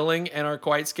unsettling and are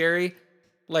quite scary.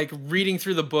 Like reading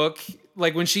through the book,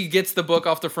 like when she gets the book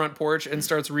off the front porch and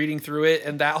starts reading through it,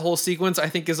 and that whole sequence I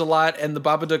think is a lot, and the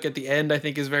Babadook at the end I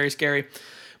think is very scary.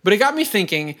 But it got me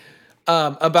thinking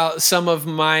about some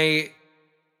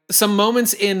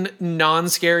moments in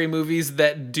non-scary movies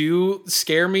that do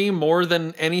scare me more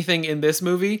than anything in this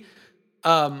movie.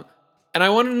 And I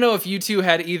wanted to know if you two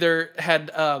had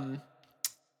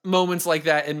moments like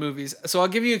that in movies. So I'll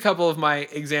give you a couple of my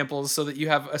examples so that you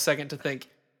have a second to think.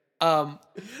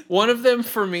 One of them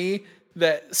for me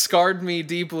that scarred me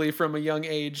deeply from a young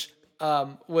age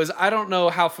was, I don't know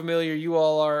how familiar you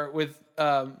all are with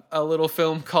a little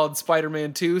film called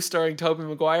Spider-Man 2 starring Tobey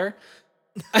Maguire.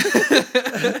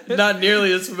 Not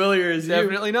nearly as familiar as you.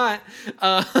 Definitely not.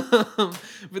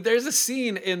 But there's a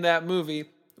scene in that movie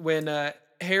when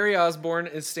Harry Osborn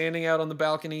is standing out on the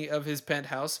balcony of his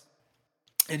penthouse,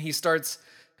 and he starts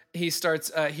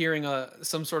hearing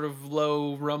some sort of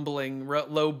low rumbling,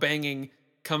 low banging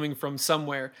coming from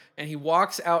somewhere, and he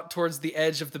walks out towards the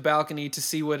edge of the balcony to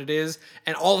see what it is,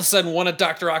 and all of a sudden one of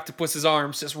Dr. Octopus's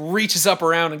arms just reaches up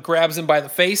around and grabs him by the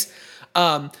face.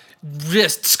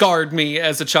 Just scarred me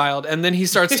as a child. And then he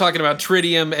starts talking about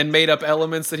tritium and made up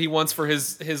elements that he wants for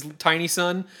his tiny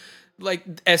son. Like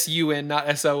S-U-N, not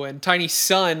S-O-N. Tiny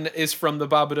Son is from the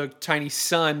Babadook. Tiny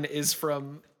Son is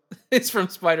from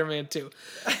Spider-Man 2.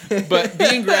 But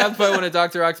being grabbed by one of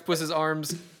Dr. Octopus's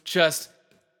arms just,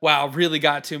 wow, really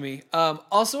got to me.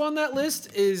 Also on that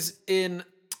list is in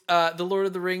The Lord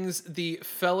of the Rings, The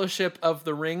Fellowship of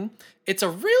the Ring. It's a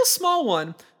real small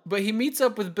one, but he meets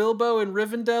up with Bilbo in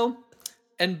Rivendell,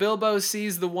 and Bilbo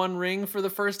sees the One Ring for the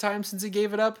first time since he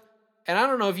gave it up. And I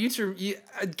don't know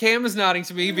if Cam is nodding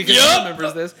to me because he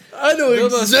remembers this. I know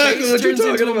Bilbo's exactly face what you're turns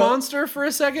into talking a about. monster for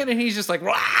a second, and he's just like,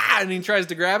 "Wah!" and he tries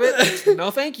to grab it. No,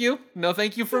 thank you. No,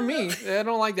 thank you from me. I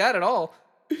don't like that at all.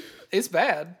 It's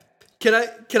bad. Can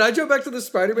I jump back to the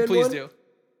Spider-Man Please one? do.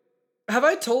 Have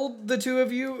I told the two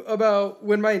of you about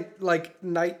when my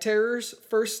night terrors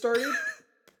first started?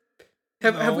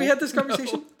 Have we had this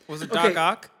conversation? Was it Doc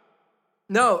Ock?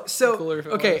 No. So Cooler if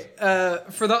it okay,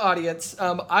 for the audience,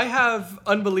 I have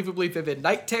unbelievably vivid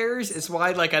night terrors. It's why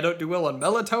I don't do well on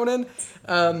melatonin,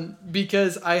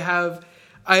 because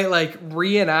I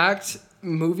reenact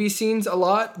movie scenes a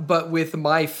lot, but with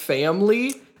my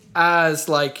family as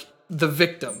the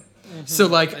victim.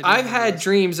 So I've had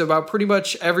dreams about pretty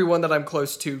much everyone that I'm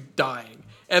close to dying,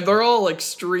 and they're all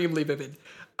extremely vivid.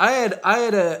 I had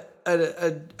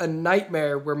a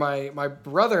nightmare where my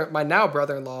now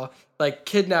brother-in-law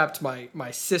kidnapped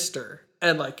my sister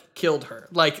and killed her,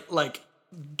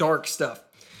 dark stuff.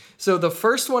 So the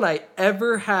first one I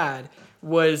ever had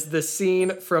was the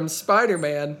scene from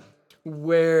Spider-Man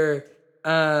where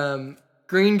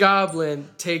Green Goblin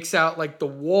takes out the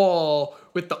wall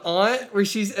with the aunt, where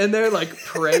she's in there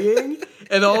praying,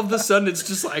 and all of a sudden it's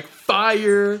just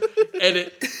fire,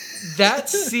 and that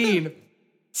scene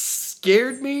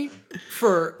scared me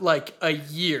for a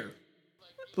year.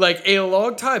 A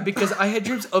long time, because I had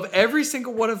dreams of every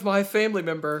single one of my family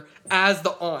member as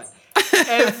the aunt.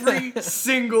 Every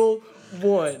single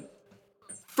one.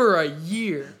 For a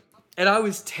year. And I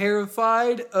was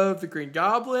terrified of the Green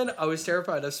Goblin. I was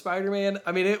terrified of Spider-Man.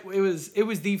 I mean, it was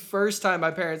the first time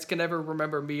my parents can ever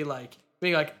remember me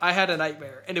being I had a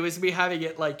nightmare. And it was me having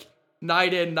it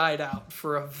night in, night out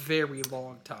for a very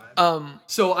long time.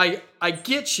 So I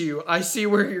get you. I see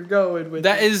where you're going with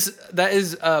That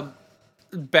is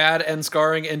bad and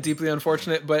scarring and deeply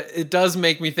unfortunate, but it does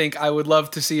make me think I would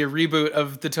love to see a reboot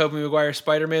of the Tobey Maguire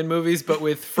Spider-Man movies, but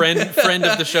with friend of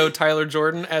the show Tyler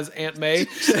Jordan as Aunt May.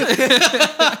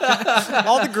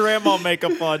 All the grandma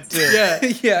makeup on too.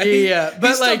 Yeah.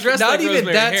 But still dressed not like even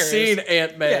Rosemary that Harris. scene,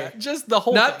 Aunt May. Yeah, just the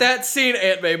whole Not thing. that scene,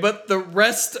 Aunt May, but the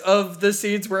rest of the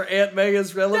scenes where Aunt May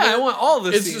is relevant. Yeah, I want all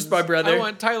the It's scenes. just my brother. I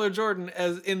want Tyler Jordan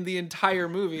as in the entire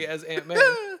movie as Aunt May.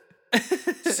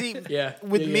 See, Yeah.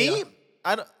 with Yeah, me, yeah.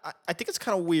 I think it's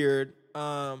kind of weird.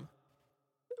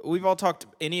 We've all talked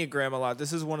Enneagram a lot.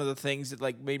 This is one of the things that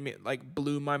made me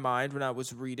blew my mind when I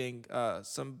was reading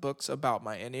some books about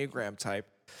my Enneagram type.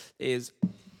 Is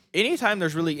anytime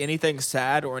there's really anything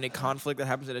sad or any conflict that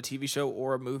happens in a TV show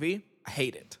or a movie, I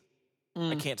hate it.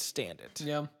 I can't stand it.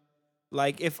 Yeah.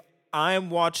 If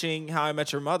I'm watching How I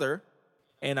Met Your Mother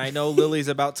and I know Lily's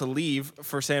about to leave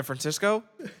for San Francisco,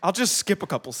 I'll just skip a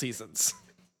couple seasons.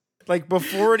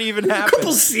 Before it even happens.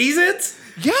 Couple seasons?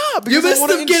 Yeah, because You missed I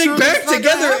wanna them getting ensure that back it's not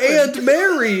together gonna happen. and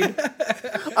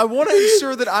married. I want to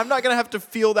ensure that I'm not going to have to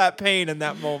feel that pain in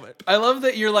that moment. I love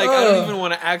that you're I don't even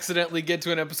want to accidentally get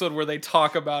to an episode where they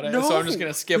talk about it, so I'm just No.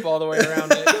 going to skip all the way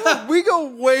around it. We go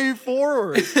way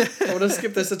forward. I want to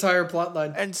skip this entire plot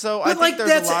line. And so I But think there's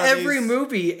that's a lot every of these,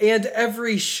 movie and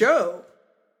every show.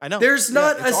 I know. There's Yeah,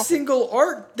 not it's a awful. single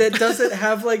arc that doesn't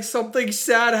have something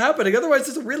sad happening. Otherwise,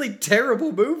 it's a really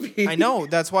terrible movie. I know.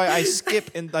 That's why I skip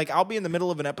and I'll be in the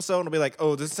middle of an episode and I'll be like,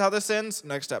 "Oh, this is how this ends."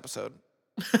 Next episode.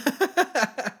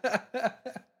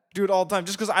 Do it all the time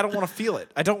just because I don't want to feel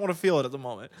it. I don't want to feel it at the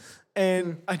moment,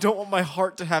 and I don't want my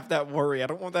heart to have that worry. I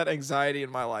don't want that anxiety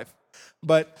in my life.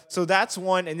 But so that's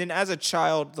one. And then as a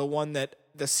child,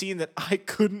 the scene that I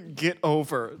couldn't get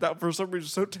over, that for some reason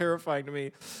was so terrifying to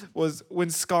me, was when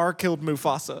Scar killed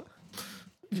Mufasa.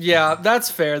 Yeah, that's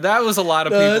fair. That was a lot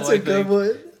of people. That's I a good think.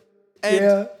 one. And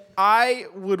Yeah. I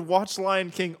would watch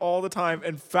Lion King all the time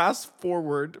and fast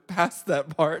forward past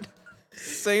that part.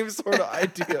 Same sort of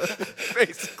idea,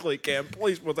 basically, Cam.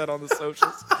 Please put that on the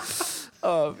socials.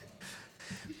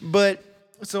 But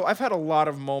so I've had a lot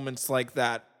of moments like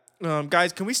that.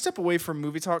 Guys, can we step away from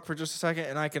movie talk for just a second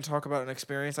and I can talk about an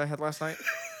experience I had last night?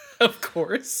 Of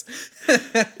course.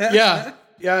 Yeah,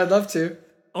 I'd love to.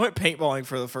 I went paintballing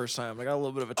for the first time. I got a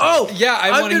little bit of a Oh, taste. Yeah, I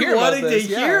I've want to been hear about wanting this.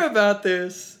 to hear about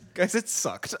this. Guys, it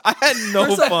sucked. I had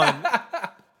no fun.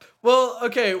 Well,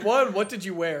 okay. One, what did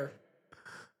you wear?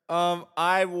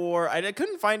 I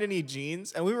couldn't find any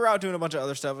jeans, and we were out doing a bunch of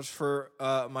other stuff for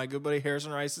my good buddy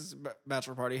Harrison Rice's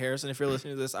bachelor party. Harrison, if you're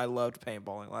listening to this, I loved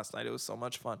paintballing last night. It was so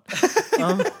much fun.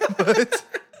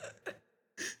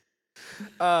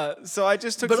 So I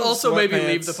just took But some also maybe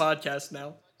leave sweatpants. the podcast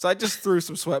now. So I just threw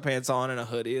some sweatpants on and a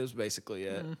hoodie. It was basically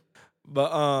it.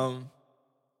 But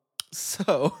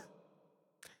so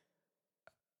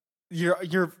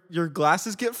your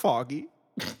glasses get foggy.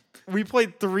 We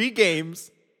played 3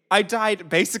 games. I died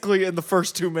basically in the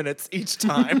first 2 minutes each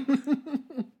time.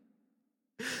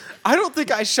 I don't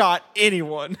think I shot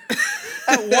anyone.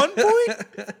 At one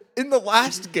point in the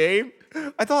last game,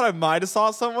 I thought I might have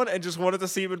saw someone and just wanted to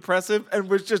seem impressive and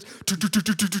was just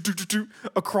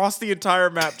across the entire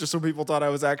map just so people thought I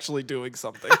was actually doing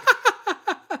something.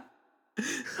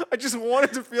 I just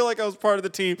wanted to feel like I was part of the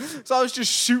team, so I was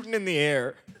just shooting in the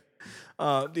air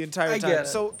the entire time. get it.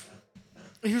 So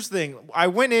here's the thing. I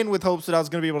went in with hopes that I was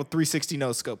going to be able to 360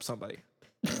 no-scope somebody.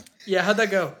 Yeah, how'd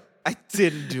that go? I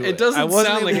didn't do it. It doesn't I wasn't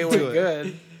sound like it able to went do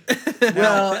good.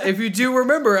 Well, if you do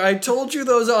remember, I told you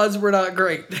those odds were not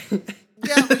great.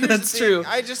 Yeah, but here's That's the thing. true.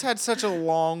 I just had such a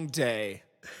long day.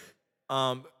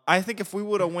 I think if we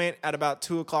would have went at about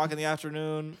 2:00 in the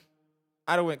afternoon,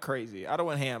 I'd have went crazy. I'd have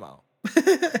went ham out.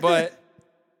 But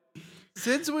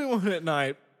since we went at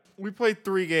night, we played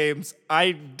 3 games.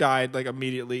 I died like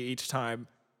immediately each time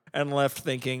and left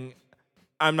thinking,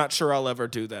 I'm not sure I'll ever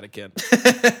do that again.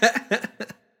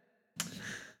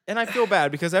 And I feel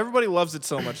bad because everybody loves it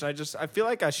so much. And I feel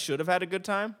like I should have had a good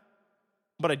time,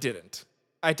 but I didn't.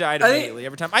 I died immediately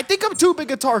every time. I think I'm too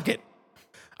big a target.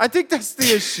 I think that's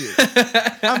the issue.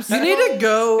 You need to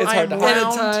go It's hard to at a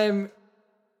hide. time.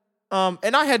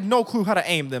 And I had no clue how to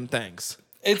aim them things.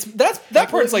 That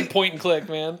part's like point and click,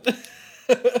 man.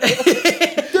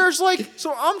 There's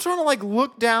so I'm trying to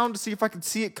look down to see if I can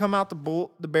see it come out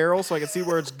the barrel so I can see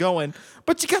where it's going.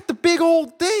 But you got the big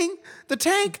old thing, the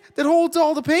tank that holds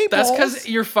all the paintballs. That's because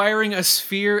you're firing a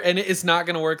sphere, and it is not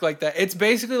going to work like that. It's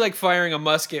basically like firing a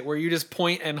musket, where you just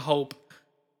point and hope.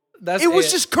 That's it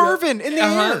was just curving in the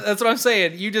air. That's what I'm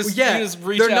saying. You just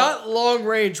reach they're out. not long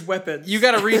range weapons. You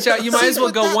got to reach out. You might as well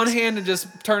but go that's- one hand and just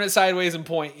turn it sideways and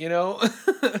point. You know.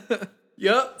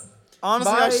 Yep.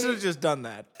 Honestly, I My- should have just done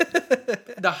that.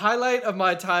 The highlight of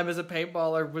my time as a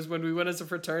paintballer was when we went as a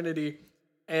fraternity,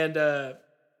 and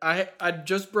I'd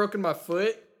just broken my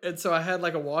foot, and so I had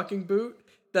a walking boot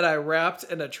that I wrapped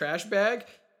in a trash bag.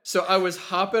 So I was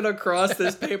hopping across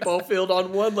this paintball field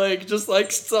on one leg, just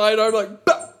sidearm,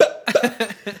 bah, bah, bah.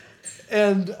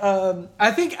 And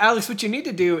I think, Alex, what you need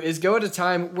to do is go at a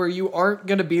time where you aren't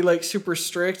going to be super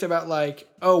strict about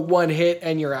one hit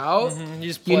and you're out.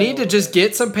 You need to just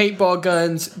get some paintball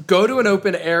guns, go to an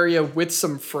open area with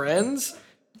some friends,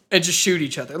 and just shoot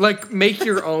each other. Make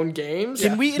your own games.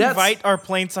 Can we That's- invite our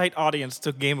plain sight audience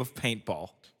to a game of paintball?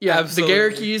 Yeah, Absolutely. the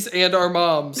Garrickys and our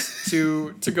moms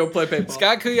to go play paintball.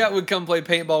 Scott Kuyat would come play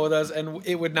paintball with us, and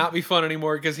it would not be fun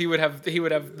anymore because he would have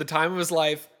the time of his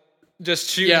life just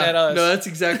shooting at us. No, that's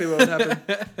exactly what would happen.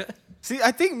 See,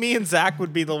 I think me and Zach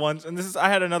would be the ones, and I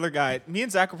had another guy. Me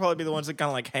and Zach would probably be the ones that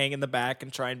kind of hang in the back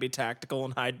and try and be tactical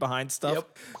and hide behind stuff.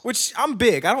 Yep. Which I'm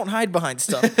big. I don't hide behind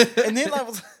stuff. And then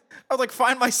I would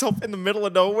find myself in the middle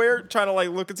of nowhere trying to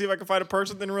look and see if I can find a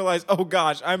person, then realize, oh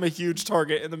gosh, I'm a huge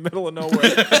target in the middle of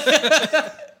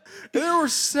nowhere. And there were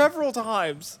several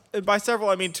times, and by several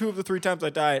I mean 2 of the 3 times I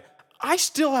died, I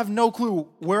still have no clue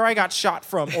where I got shot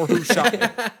from or who shot me.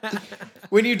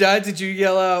 When you died, did you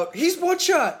yell out, "He's one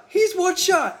shot! He's one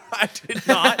shot!" I did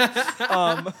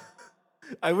not.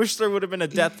 I wish there would have been a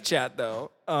death chat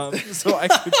though, so I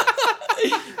could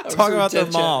talk about their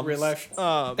Death chat in moms. real life.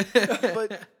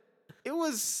 But it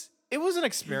was an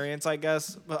experience, I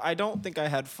guess. But I don't think I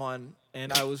had fun,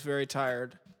 and I was very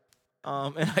tired.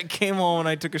 And I came home and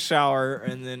I took a shower,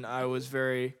 and then I was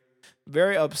very,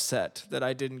 very upset that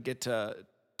I didn't get to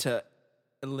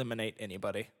eliminate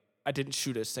anybody. I didn't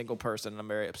shoot a single person, and I'm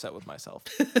very upset with myself.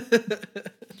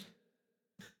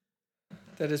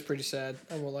 That is pretty sad.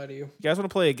 I won't lie to you. You guys want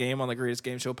to play a game on the Greatest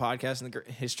Game Show podcast and the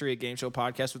history of Game Show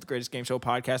podcast with the Greatest Game Show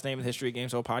podcast name and the history of Game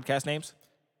Show podcast names?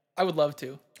 I would love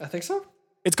to. I think so.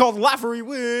 It's called Laughery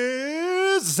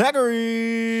with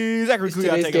Zachary. Zachary, who you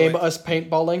gotta Today's take game, away? us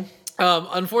paintballing.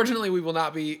 Unfortunately, we will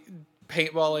not be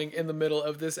paintballing in the middle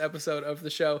of this episode of the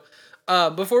show.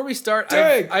 Before we start,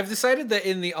 I've decided that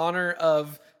in the honor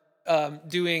of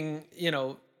doing,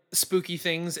 spooky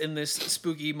things in this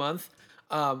spooky month,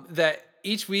 that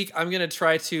each week I'm going to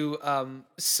try to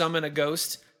summon a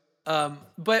ghost.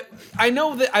 But I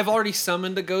know that I've already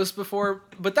summoned a ghost before,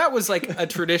 but that was like a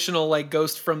traditional like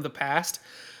ghost from the past.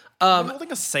 Are you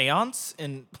holding a seance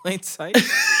in plain sight?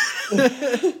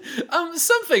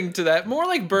 Something to that. More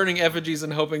like burning effigies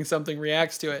and hoping something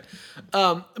reacts to it.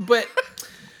 But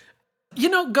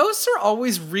ghosts are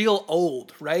always real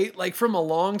old, right? Like from a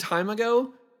long time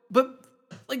ago. But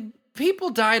like people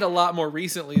died a lot more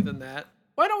recently than that.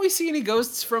 Why don't we see any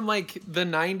ghosts from like the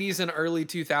 90s and early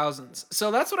 2000s? So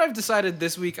that's what I've decided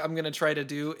this week I'm going to try to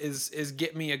do is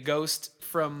get me a ghost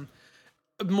from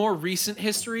more recent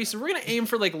history. So we're going to aim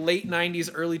for like late 90s,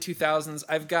 early 2000s.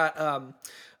 I've got a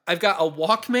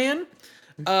Walkman.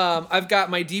 I've got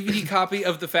my DVD copy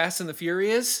of The Fast and the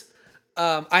Furious.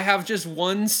 I have just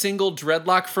one single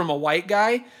dreadlock from a white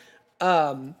guy.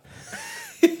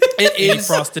 It is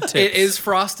frosted tips. It is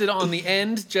frosted on the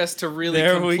end just to really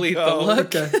There we complete the go.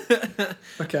 look.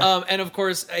 Okay. And of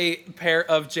course a pair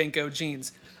of Jenko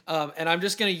jeans. And I'm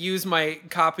just gonna use my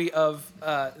copy of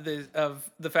the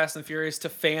Fast and the Furious to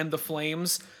fan the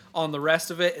flames on the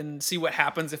rest of it and see what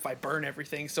happens if I burn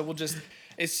everything. So we'll just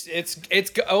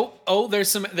there's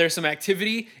some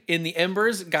activity in the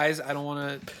embers, guys. I don't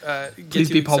want to get Please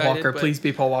too be Paul excited, Walker. but- Please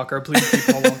be Paul Walker. Please be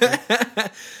Paul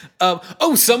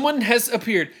Walker. Someone has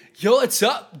appeared. Yo, what's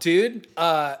up, dude?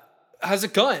 How's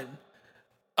it going?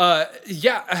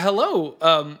 Yeah,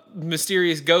 hello,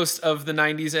 mysterious ghost of the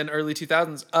 90s and early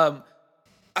 2000s.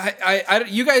 I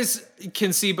you guys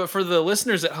can see, but for the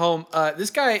listeners at home, this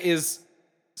guy is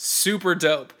super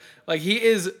dope. Like, he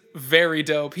is very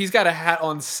dope. He's got a hat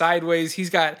on sideways.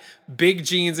 He's got big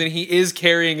jeans, and he is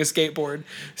carrying a skateboard.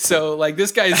 So, like,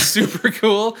 this guy is super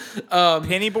cool.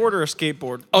 Pennyboard or a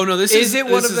skateboard? Oh no, this Is it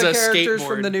one of the a characters skateboard.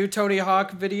 from the new Tony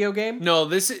Hawk video game?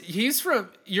 No, I'm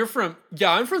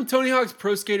from Tony Hawk's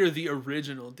Pro Skater, the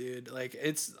original, dude. Like,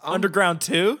 it's Underground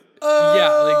 2?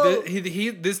 Yeah,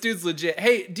 like this dude's legit.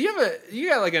 Hey, you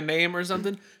got like a name or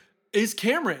something? It's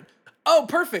Cameron. Oh,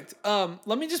 perfect.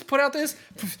 Let me just put out this.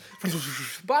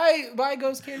 Bye,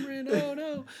 Ghost Cameron. Oh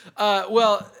no.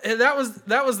 Well, that was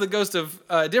the ghost of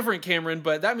different Cameron,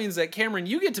 but that means that Cameron,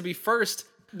 you get to be first.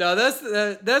 No, that's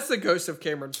the ghost of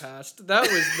Cameron past. That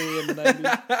was me in the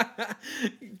 90s.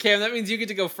 Cam, that means you get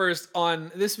to go first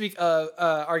on this week.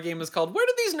 Our game is called Where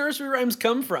Did These Nursery Rhymes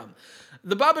Come From?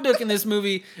 The Babadook in this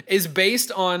movie is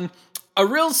based on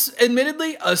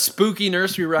admittedly, a spooky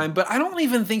nursery rhyme, but I don't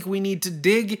even think we need to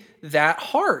dig that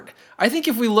hard. I think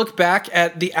if we look back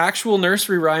at the actual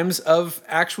nursery rhymes of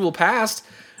actual past,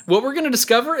 what we're going to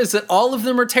discover is that all of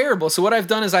them are terrible. So what I've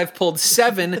done is I've pulled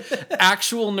 7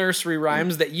 actual nursery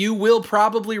rhymes that you will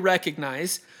probably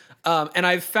recognize, and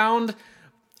I've found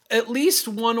at least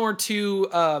 1 or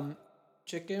 2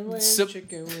 Chicken wing, So-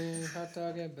 chicken wing, hot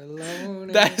dog and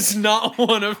bologna. That's not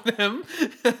one of them.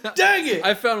 Dang it!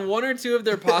 I found 1 or 2 of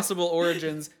their possible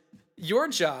origins. Your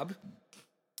job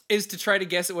is to try to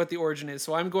guess at what the origin is.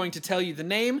 So I'm going to tell you the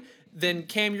name. Then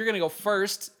Cam, you're going to go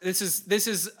first. This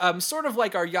is sort of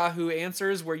like our Yahoo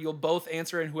answers, where you'll both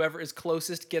answer and whoever is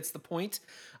closest gets the point.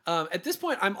 At this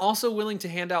point, I'm also willing to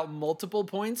hand out multiple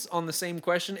points on the same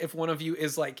question if one of you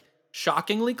is like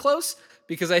shockingly close,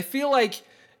 because I feel like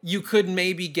you could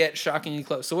maybe get shockingly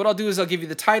close. So what I'll do is I'll give you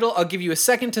the title. I'll give you a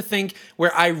second to think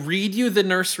where I read you the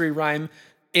nursery rhyme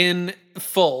in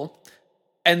full,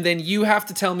 and then you have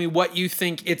to tell me what you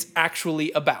think it's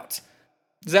actually about.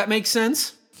 Does that make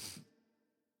sense?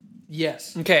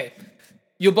 Yes. Okay.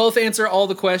 You'll both answer all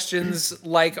the questions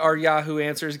like our Yahoo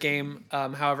Answers game.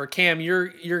 However, Cam, you're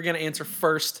going to answer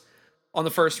first on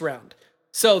the first round.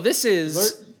 So this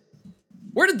is,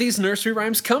 where did these nursery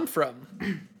rhymes come from?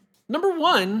 Number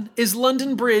 1 is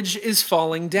London Bridge is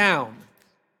falling down.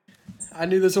 I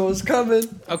knew this one was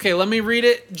coming. Okay, let me read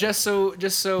it just so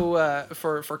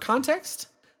for context.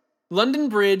 London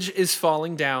Bridge is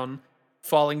falling down,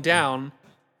 falling down,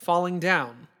 falling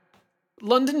down.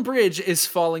 London Bridge is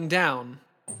falling down,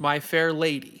 my fair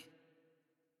lady.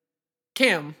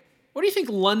 Cam, what do you think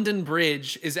London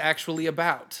Bridge is actually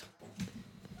about?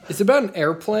 It's about an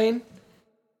airplane.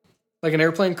 Like an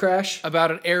airplane crash. About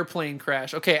an airplane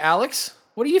crash. Okay, Alex,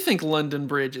 what do you think London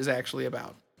Bridge is actually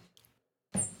about?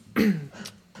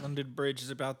 London Bridge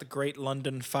is about the Great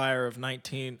London Fire of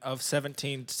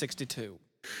 1762.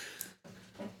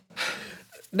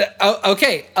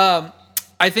 Okay,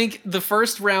 I think the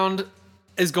first round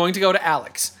is going to go to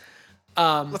Alex.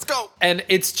 Let's go. And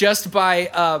it's just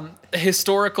by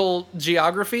historical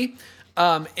geography,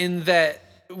 in that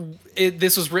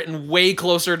this was written way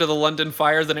closer to the London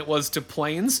Fire than it was to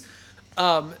planes.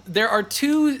 There are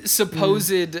two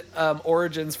supposed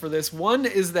origins for this. One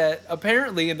is that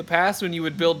apparently in the past, when you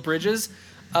would build bridges,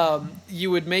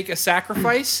 you would make a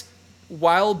sacrifice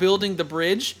while building the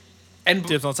bridge. And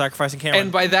Dibs on sacrificing Cameron.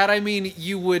 And by that I mean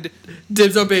you would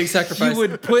Dibs on being sacrificed.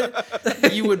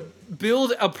 you would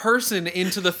build a person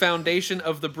into the foundation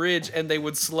of the bridge, and they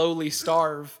would slowly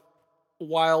starve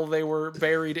while they were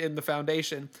buried in the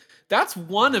foundation. That's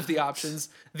one of the options.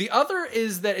 The other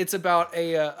is that it's about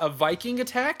a Viking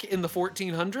attack in the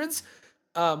 1400s,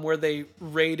 where they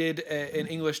raided an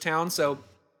English town. So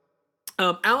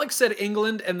Alex said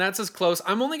England, and that's as close.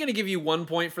 I'm only going to give you 1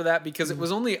 point for that because it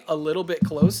was only a little bit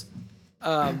close.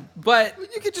 But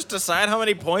you could just decide how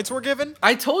many points we're given.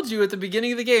 I told you at the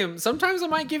beginning of the game, sometimes I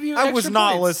might give you I extra was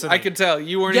not points. listening. I could tell.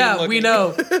 You weren't even looking. we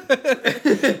know.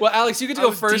 Well, Alex, you get to I go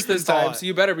was first deep in this time, thought. so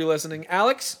you better be listening.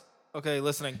 Alex, Okay,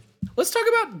 listening. let's talk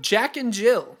about Jack and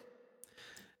Jill.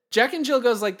 Jack and Jill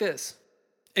goes like this,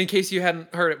 in case you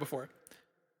hadn't heard it before.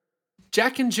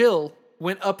 Jack and Jill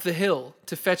went up the hill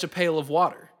to fetch a pail of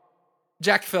water.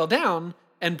 Jack fell down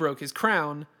and broke his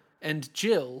crown, and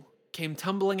Jill came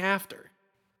tumbling after.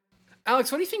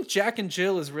 Alex, what do you think Jack and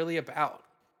Jill is really about?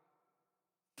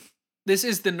 This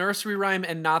is the nursery rhyme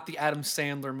and not the Adam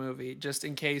Sandler movie, just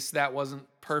in case that wasn't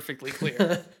perfectly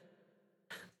clear.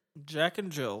 Jack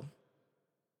and Jill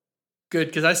Good,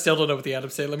 because I still don't know what the Adam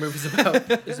Sandler movie's about.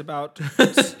 is about.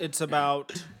 It's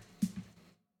about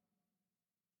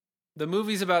The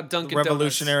movie's about Dunkin'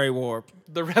 Revolutionary War. Donuts.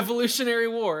 The Revolutionary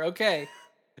War, okay.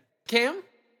 Cam,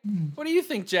 what do you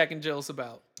think Jack and Jill's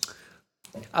about?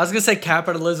 I was gonna say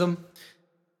capitalism.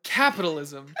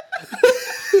 Capitalism.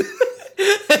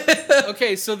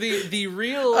 Okay, so the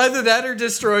real Either that or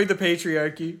destroying the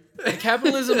patriarchy.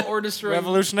 capitalism or destroying.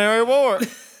 Revolutionary War.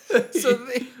 So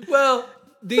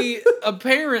the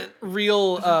apparent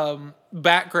real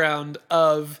background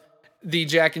of the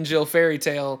Jack and Jill fairy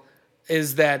tale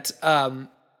is that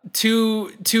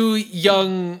two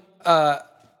young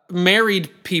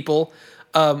married people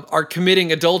are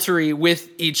committing adultery with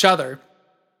each other.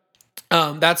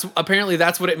 That's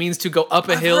what it means to go up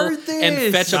a hill heard this.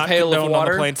 and fetch a Not pail of condoned on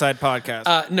water. the Plainside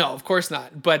podcast. No, of course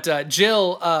not. But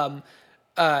Jill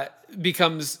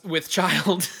becomes with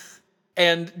child,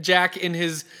 and Jack, in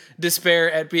his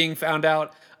despair at being found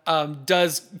out,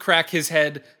 does crack his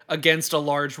head against a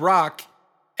large rock,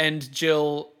 and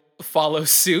Jill follows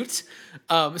suit.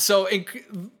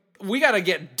 We got to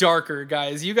get darker,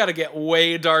 guys. You got to get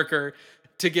way darker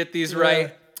to get these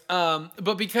right.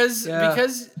 But because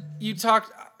you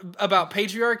talked about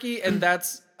patriarchy, and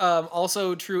that's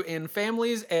also true in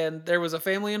families, and there was a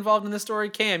family involved in this story,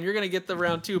 Cam, you're going to get the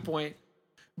round 2 point.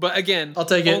 But again, I'll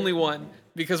take it. only one,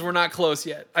 because we're not close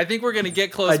yet. I think we're going to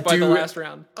get close by the last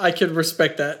round. I can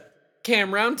respect that.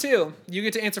 Cam, round 2. You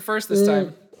get to answer first this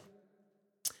time.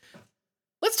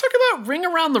 Let's talk about Ring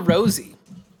Around the Rosie.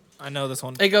 I know this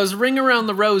one. It goes, ring around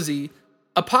the rosy,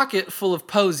 a pocket full of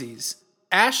posies.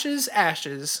 Ashes,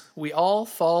 ashes, we all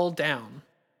fall down.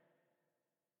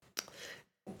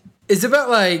 It's about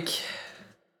like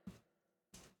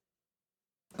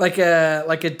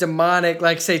a demonic,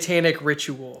 like satanic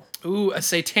ritual. Ooh, a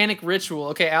satanic ritual.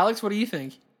 Okay, Alex, what do you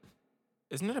think?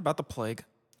 Isn't it about the plague?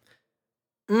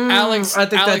 Alex, I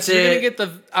think Alex, that's you're it. gonna get the.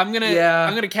 I'm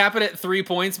gonna cap it at 3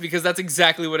 points because that's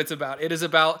exactly what it's about. It is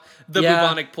about the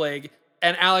bubonic plague.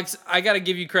 And Alex, I gotta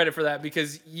give you credit for that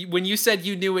because when you said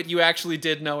you knew it, you actually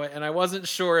did know it, and I wasn't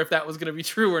sure if that was gonna be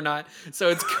true or not. So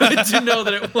it's good to know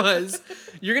that it was.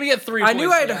 You're gonna get 3 I points. knew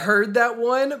for I'd that. heard that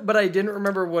one, but I didn't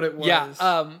remember what it was.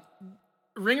 Yeah.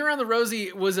 Ring Around the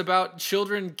Rosie was about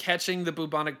children catching the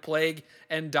bubonic plague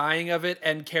and dying of it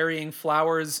and carrying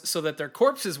flowers so that their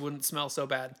corpses wouldn't smell so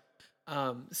bad.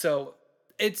 So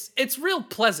it's real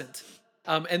pleasant.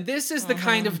 And this is the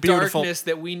kind of Beautiful. darkness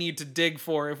that we need to dig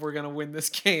for if we're going to win this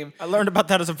game. I learned about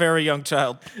that as a very young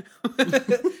child.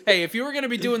 Hey, if you were going to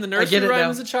be doing the nursery it rhyme now.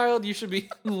 as a child, you should be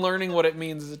learning what it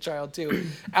means as a child too.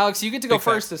 Alex, you get to go Big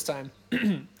first this time.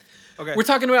 Okay. We're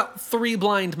talking about 3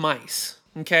 blind mice,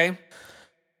 okay?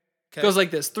 Goes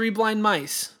like this. 3 blind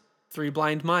mice. 3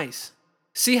 blind mice.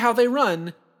 See how they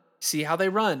run. See how they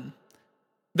run.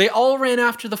 They all ran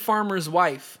after the farmer's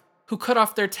wife, who cut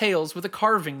off their tails with a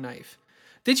carving knife.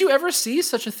 Did you ever see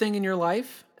such a thing in your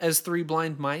life as 3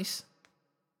 blind mice?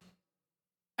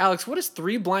 Alex, what is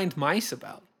 3 blind mice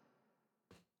about?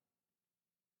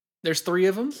 There's 3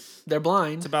 of them. They're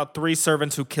blind. It's about 3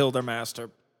 servants who kill their master.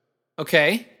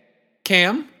 Okay.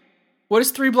 Cam, what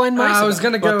is Three Blind Mice? I was about?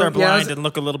 gonna But go. they're yeah, blind and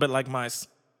look a little bit like mice.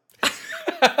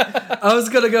 I was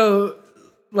gonna go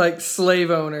like slave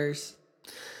owners.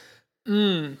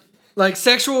 Like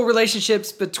sexual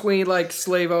relationships between like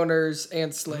slave owners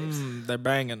and slaves. They're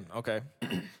banging. Okay.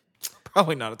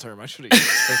 Probably not a term. I should have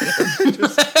used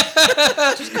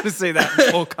it. Just gonna say that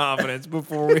in full confidence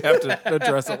before we have to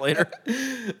address it later.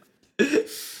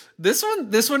 This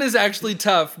one is actually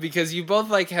tough because you both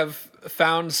like have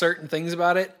found certain things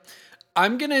about it.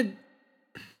 I'm gonna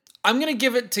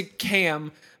give it to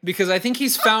Cam because I think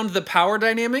he's found the power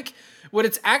dynamic. What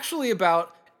it's actually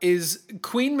about is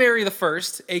Queen Mary I,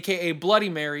 aka Bloody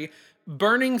Mary,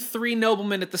 burning 3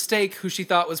 noblemen at the stake who she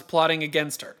thought was plotting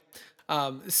against her.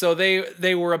 So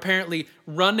they were apparently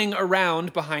running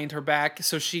around behind her back,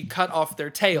 so she cut off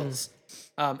their tails,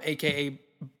 aka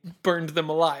burned them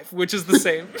alive, which is the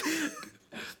same.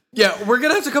 Yeah, we're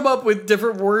gonna have to come up with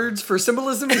different words for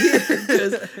symbolism here.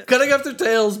 Because cutting off their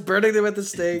tails, burning them at the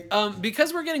stake.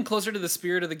 Because we're getting closer to the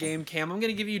spirit of the game, Cam, I'm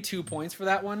going to give you 2 points for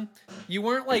that one. You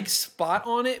weren't like spot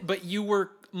on it, but you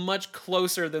were much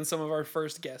closer than some of our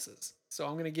first guesses. So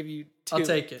I'm going to give you 2. I'll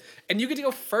take it. And you get to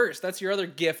go first. That's your other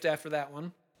gift after that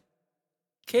one.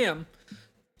 Cam,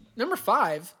 number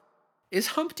 5 is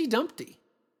Humpty Dumpty.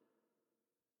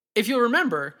 If you'll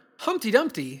remember, Humpty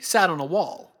Dumpty sat on a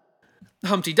wall.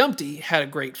 Humpty Dumpty had a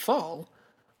great fall.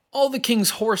 All the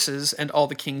king's horses and all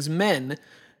the king's men,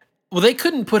 well, they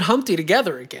couldn't put Humpty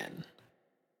together again.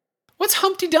 What's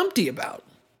Humpty Dumpty about?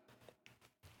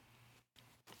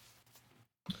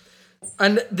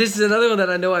 And this is another one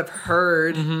that I know I've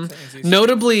heard.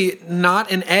 Notably,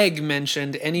 not an egg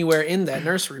mentioned anywhere in that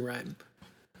nursery rhyme.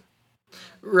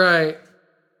 Right.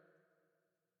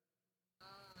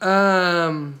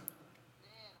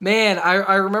 Man,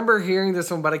 I remember hearing this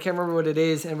one, but I can't remember what it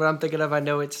is. And what I'm thinking of, I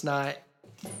know it's not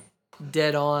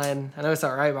dead on. I know it's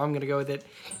not right, but I'm gonna go with it.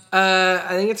 I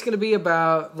think it's gonna be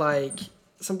about like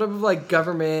some type of like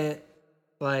government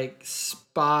like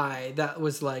spy that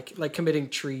was like committing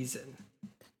treason.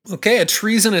 Okay, a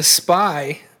treasonous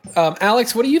spy.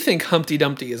 Alex, what do you think Humpty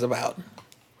Dumpty is about?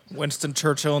 Winston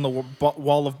Churchill and the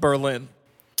Wall of Berlin.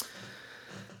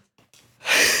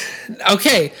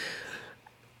 Okay.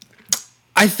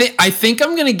 I think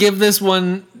I'm gonna give this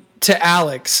one to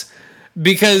Alex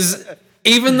because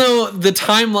even though the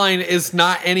timeline is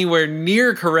not anywhere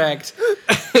near correct,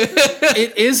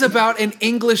 it is about an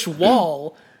English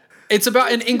wall. It's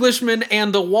about an Englishman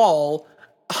and a wall.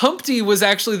 Humpty was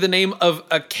actually the name of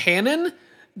a cannon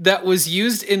that was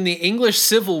used in the English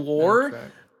Civil War, Okay.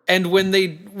 and when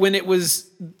it was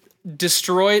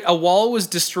destroyed, a wall was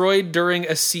destroyed during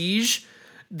a siege.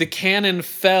 The cannon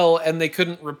fell and they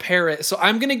couldn't repair it. So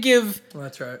I'm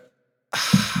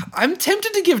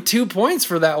tempted to give 2 points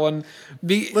for that one.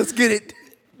 Let's get it.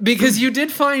 Because you did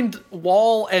find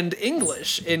wall and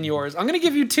English in yours. I'm going to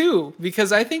give you 2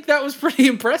 because I think that was pretty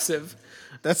impressive.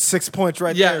 That's 6 points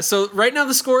right Yeah, there. so right now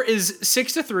the score is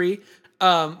 6-3.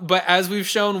 But as we've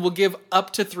shown, we'll give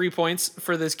up to 3 points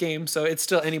for this game. So it's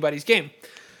still anybody's game.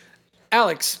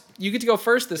 Alex, you get to go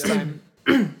first this time.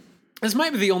 This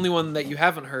might be the only one that you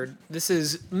haven't heard. This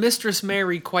is Mistress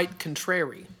Mary Quite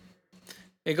Contrary.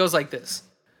 It goes like this.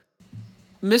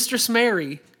 Mistress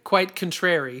Mary Quite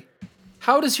Contrary,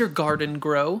 how does your garden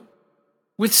grow?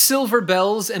 With silver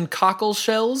bells and cockle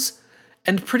shells,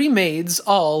 and pretty maids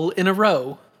all in a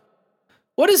row.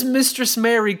 What is Mistress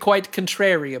Mary Quite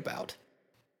Contrary about?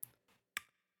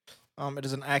 It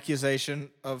is an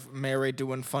accusation of Mary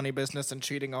doing funny business and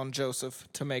cheating on Joseph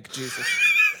to make Jesus.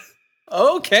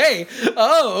 Okay.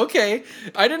 Oh, okay.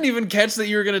 I didn't even catch that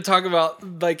you were going to talk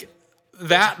about, like,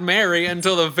 that Mary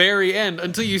until the very end.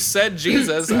 Until you said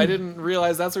Jesus, I didn't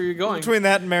realize that's where you're going. Between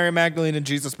that and Mary Magdalene and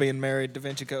Jesus being married, Da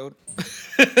Vinci Code.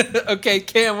 Okay,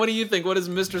 Cam, what do you think? What is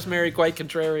Mistress Mary Quite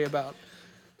Contrary about?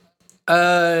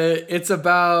 It's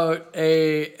about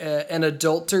an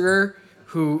adulterer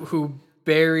who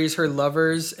buries her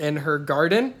lovers in her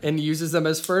garden and uses them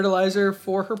as fertilizer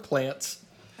for her plants.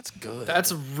 That's good.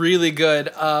 That's really good.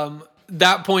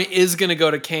 That point is going to go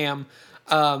to Cam.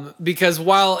 Because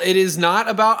while it is not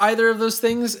about either of those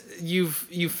things,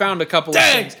 you've found a couple of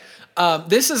things.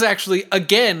 This is actually,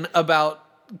 again, about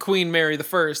Queen Mary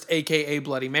I, a.k.a.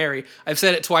 Bloody Mary. I've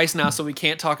said it twice now, so we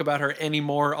can't talk about her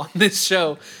anymore on this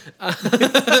show.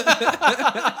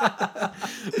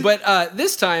 But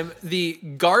this time, the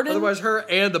garden... Otherwise, her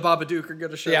and the Babadook are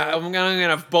going to show Yeah, up. I'm going to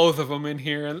have both of them in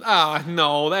here. And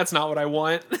no, that's not what I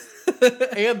want.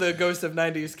 And the Ghost of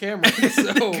 90s Cameron.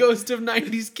 So. The Ghost of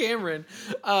 90s Cameron.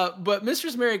 But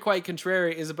Mistress Mary Quite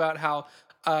Contrary is about how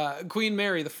Queen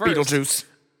Mary I... Beetlejuice.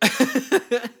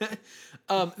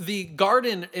 The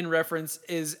garden in reference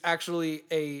is actually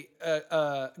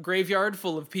a graveyard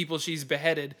full of people she's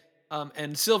beheaded.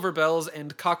 And silver bells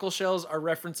and cockle shells are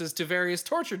references to various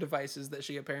torture devices that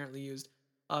she apparently used.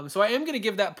 So I am going to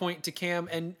give that point to Cam,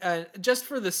 and just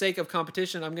for the sake of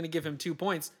competition, I'm going to give him 2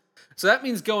 points. So that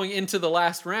means going into the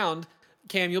last round,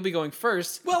 Cam, you'll be going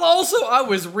first. Well, also, I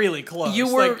was really close.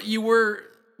 You were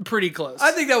pretty close.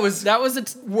 I think that was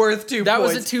worth 2 points. That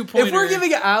was a 2-pointer. If we're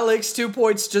giving Alex 2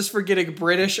 points just for getting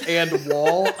British and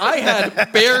wall, I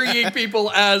had burying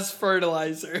people as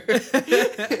fertilizer.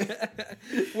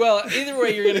 Well, either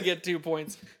way, you're going to get 2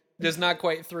 points. Just not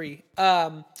quite 3.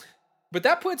 But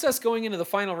that puts us going into the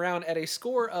final round at a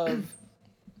score of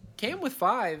Cam with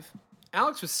 5,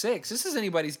 Alex with 6. This is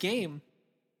anybody's game.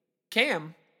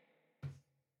 Cam,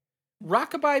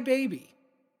 Rockabye Baby.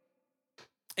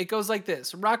 It goes like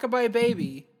this. Rockabye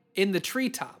Baby in the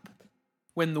treetop.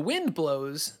 When the wind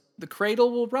blows, the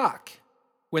cradle will rock.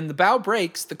 When the bough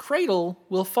breaks, the cradle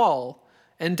will fall.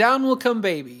 And down will come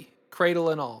baby, cradle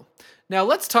and all. Now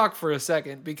let's talk for a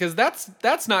second, because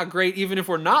that's not great even if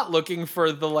we're not looking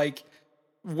for the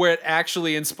where it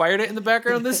actually inspired it in the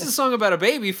background. This is a song about a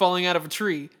baby falling out of a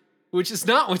tree, which is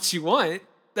not what you want.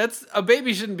 A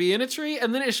baby shouldn't be in a tree,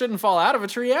 and then it shouldn't fall out of a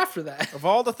tree after that. Of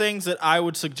all the things that I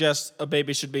would suggest a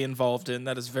baby should be involved in,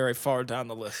 that is very far down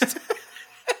the list.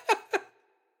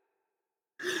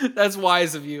 That's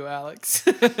wise of you, Alex.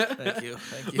 Thank you.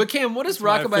 But Cam, what is That's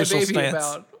my Rockabye official Baby stance.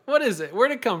 about? What is it?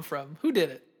 Where'd it come from? Who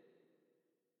did it?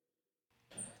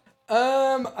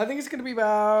 I think it's going to be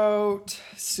about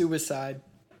suicide.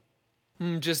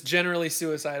 Just generally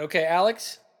suicide. Okay,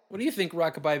 Alex, what do you think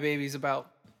Rockabye Baby's about?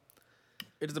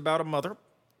 It is about a mother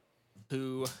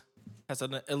who has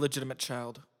an illegitimate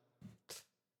child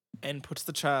and puts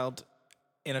the child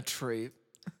in a tree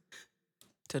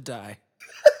to die.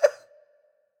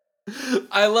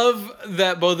 I love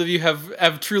that both of you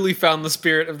have truly found the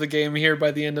spirit of the game here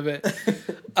by the end of it.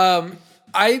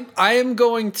 I am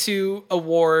going to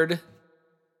award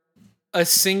a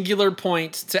singular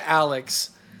point to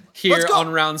Alex here on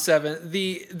round 7.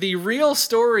 The real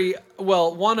story,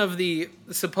 well, one of the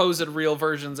supposed real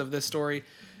versions of this story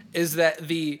is that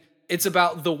it's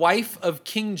about the wife of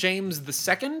King James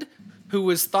II, who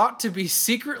was thought to be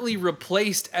secretly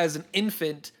replaced as an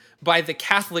infant by the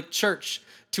Catholic Church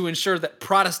to ensure that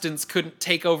Protestants couldn't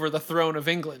take over the throne of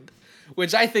England,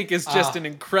 which I think is just an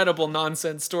incredible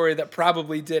nonsense story that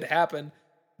probably did happen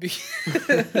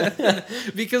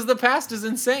because the past is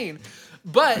insane.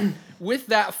 But with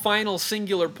that final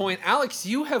singular point, Alex,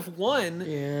 you have won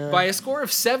by a score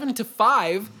of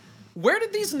 7-5. Where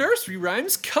did these nursery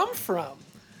rhymes come from?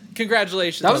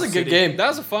 Congratulations. That was a good game. That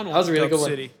was a fun one. That was a really Dub good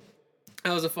City.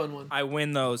 That was a fun one. I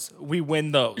win those. We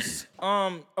win those.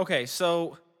 Okay,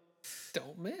 so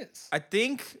Don't miss. I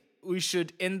think we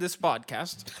should end this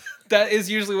podcast. That is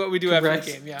usually what we do Congrats.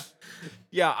 after the game, yeah.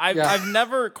 Yeah, I've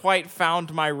never quite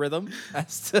found my rhythm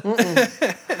as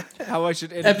to how I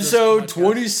should end this Episode podcast.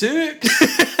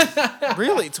 26.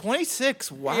 Really?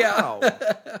 26? Wow.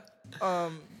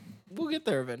 We'll get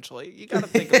there eventually. You got to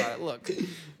think about it. Look,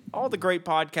 all the great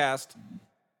podcasts,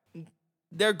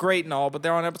 they're great and all, but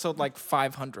they're on episode like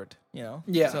 500, you know?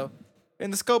 Yeah. So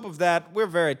in the scope of that, we're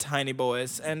very tiny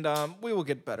boys, and we will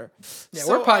get better. Yeah,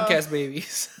 So, we're podcast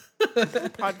babies.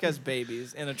 podcast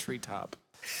babies in a treetop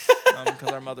because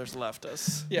our mothers left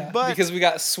us. Yeah, but because we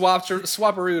got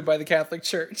swapperooed by the Catholic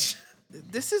Church.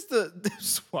 this is the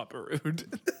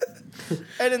swapperoo.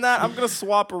 And in that, I'm gonna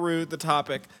swapperoo the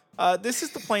topic. This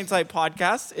is the Plain Sight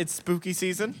Podcast. It's spooky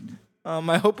season.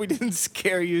 I hope we didn't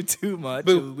scare you too much.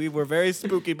 Boo. We were very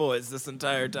spooky boys this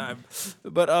entire time.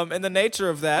 But in the nature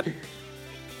of that,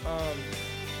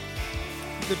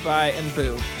 goodbye and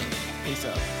boo. Peace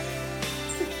out.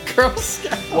 Girl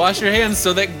Scout. Wash your hands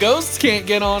so that ghosts can't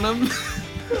get on them.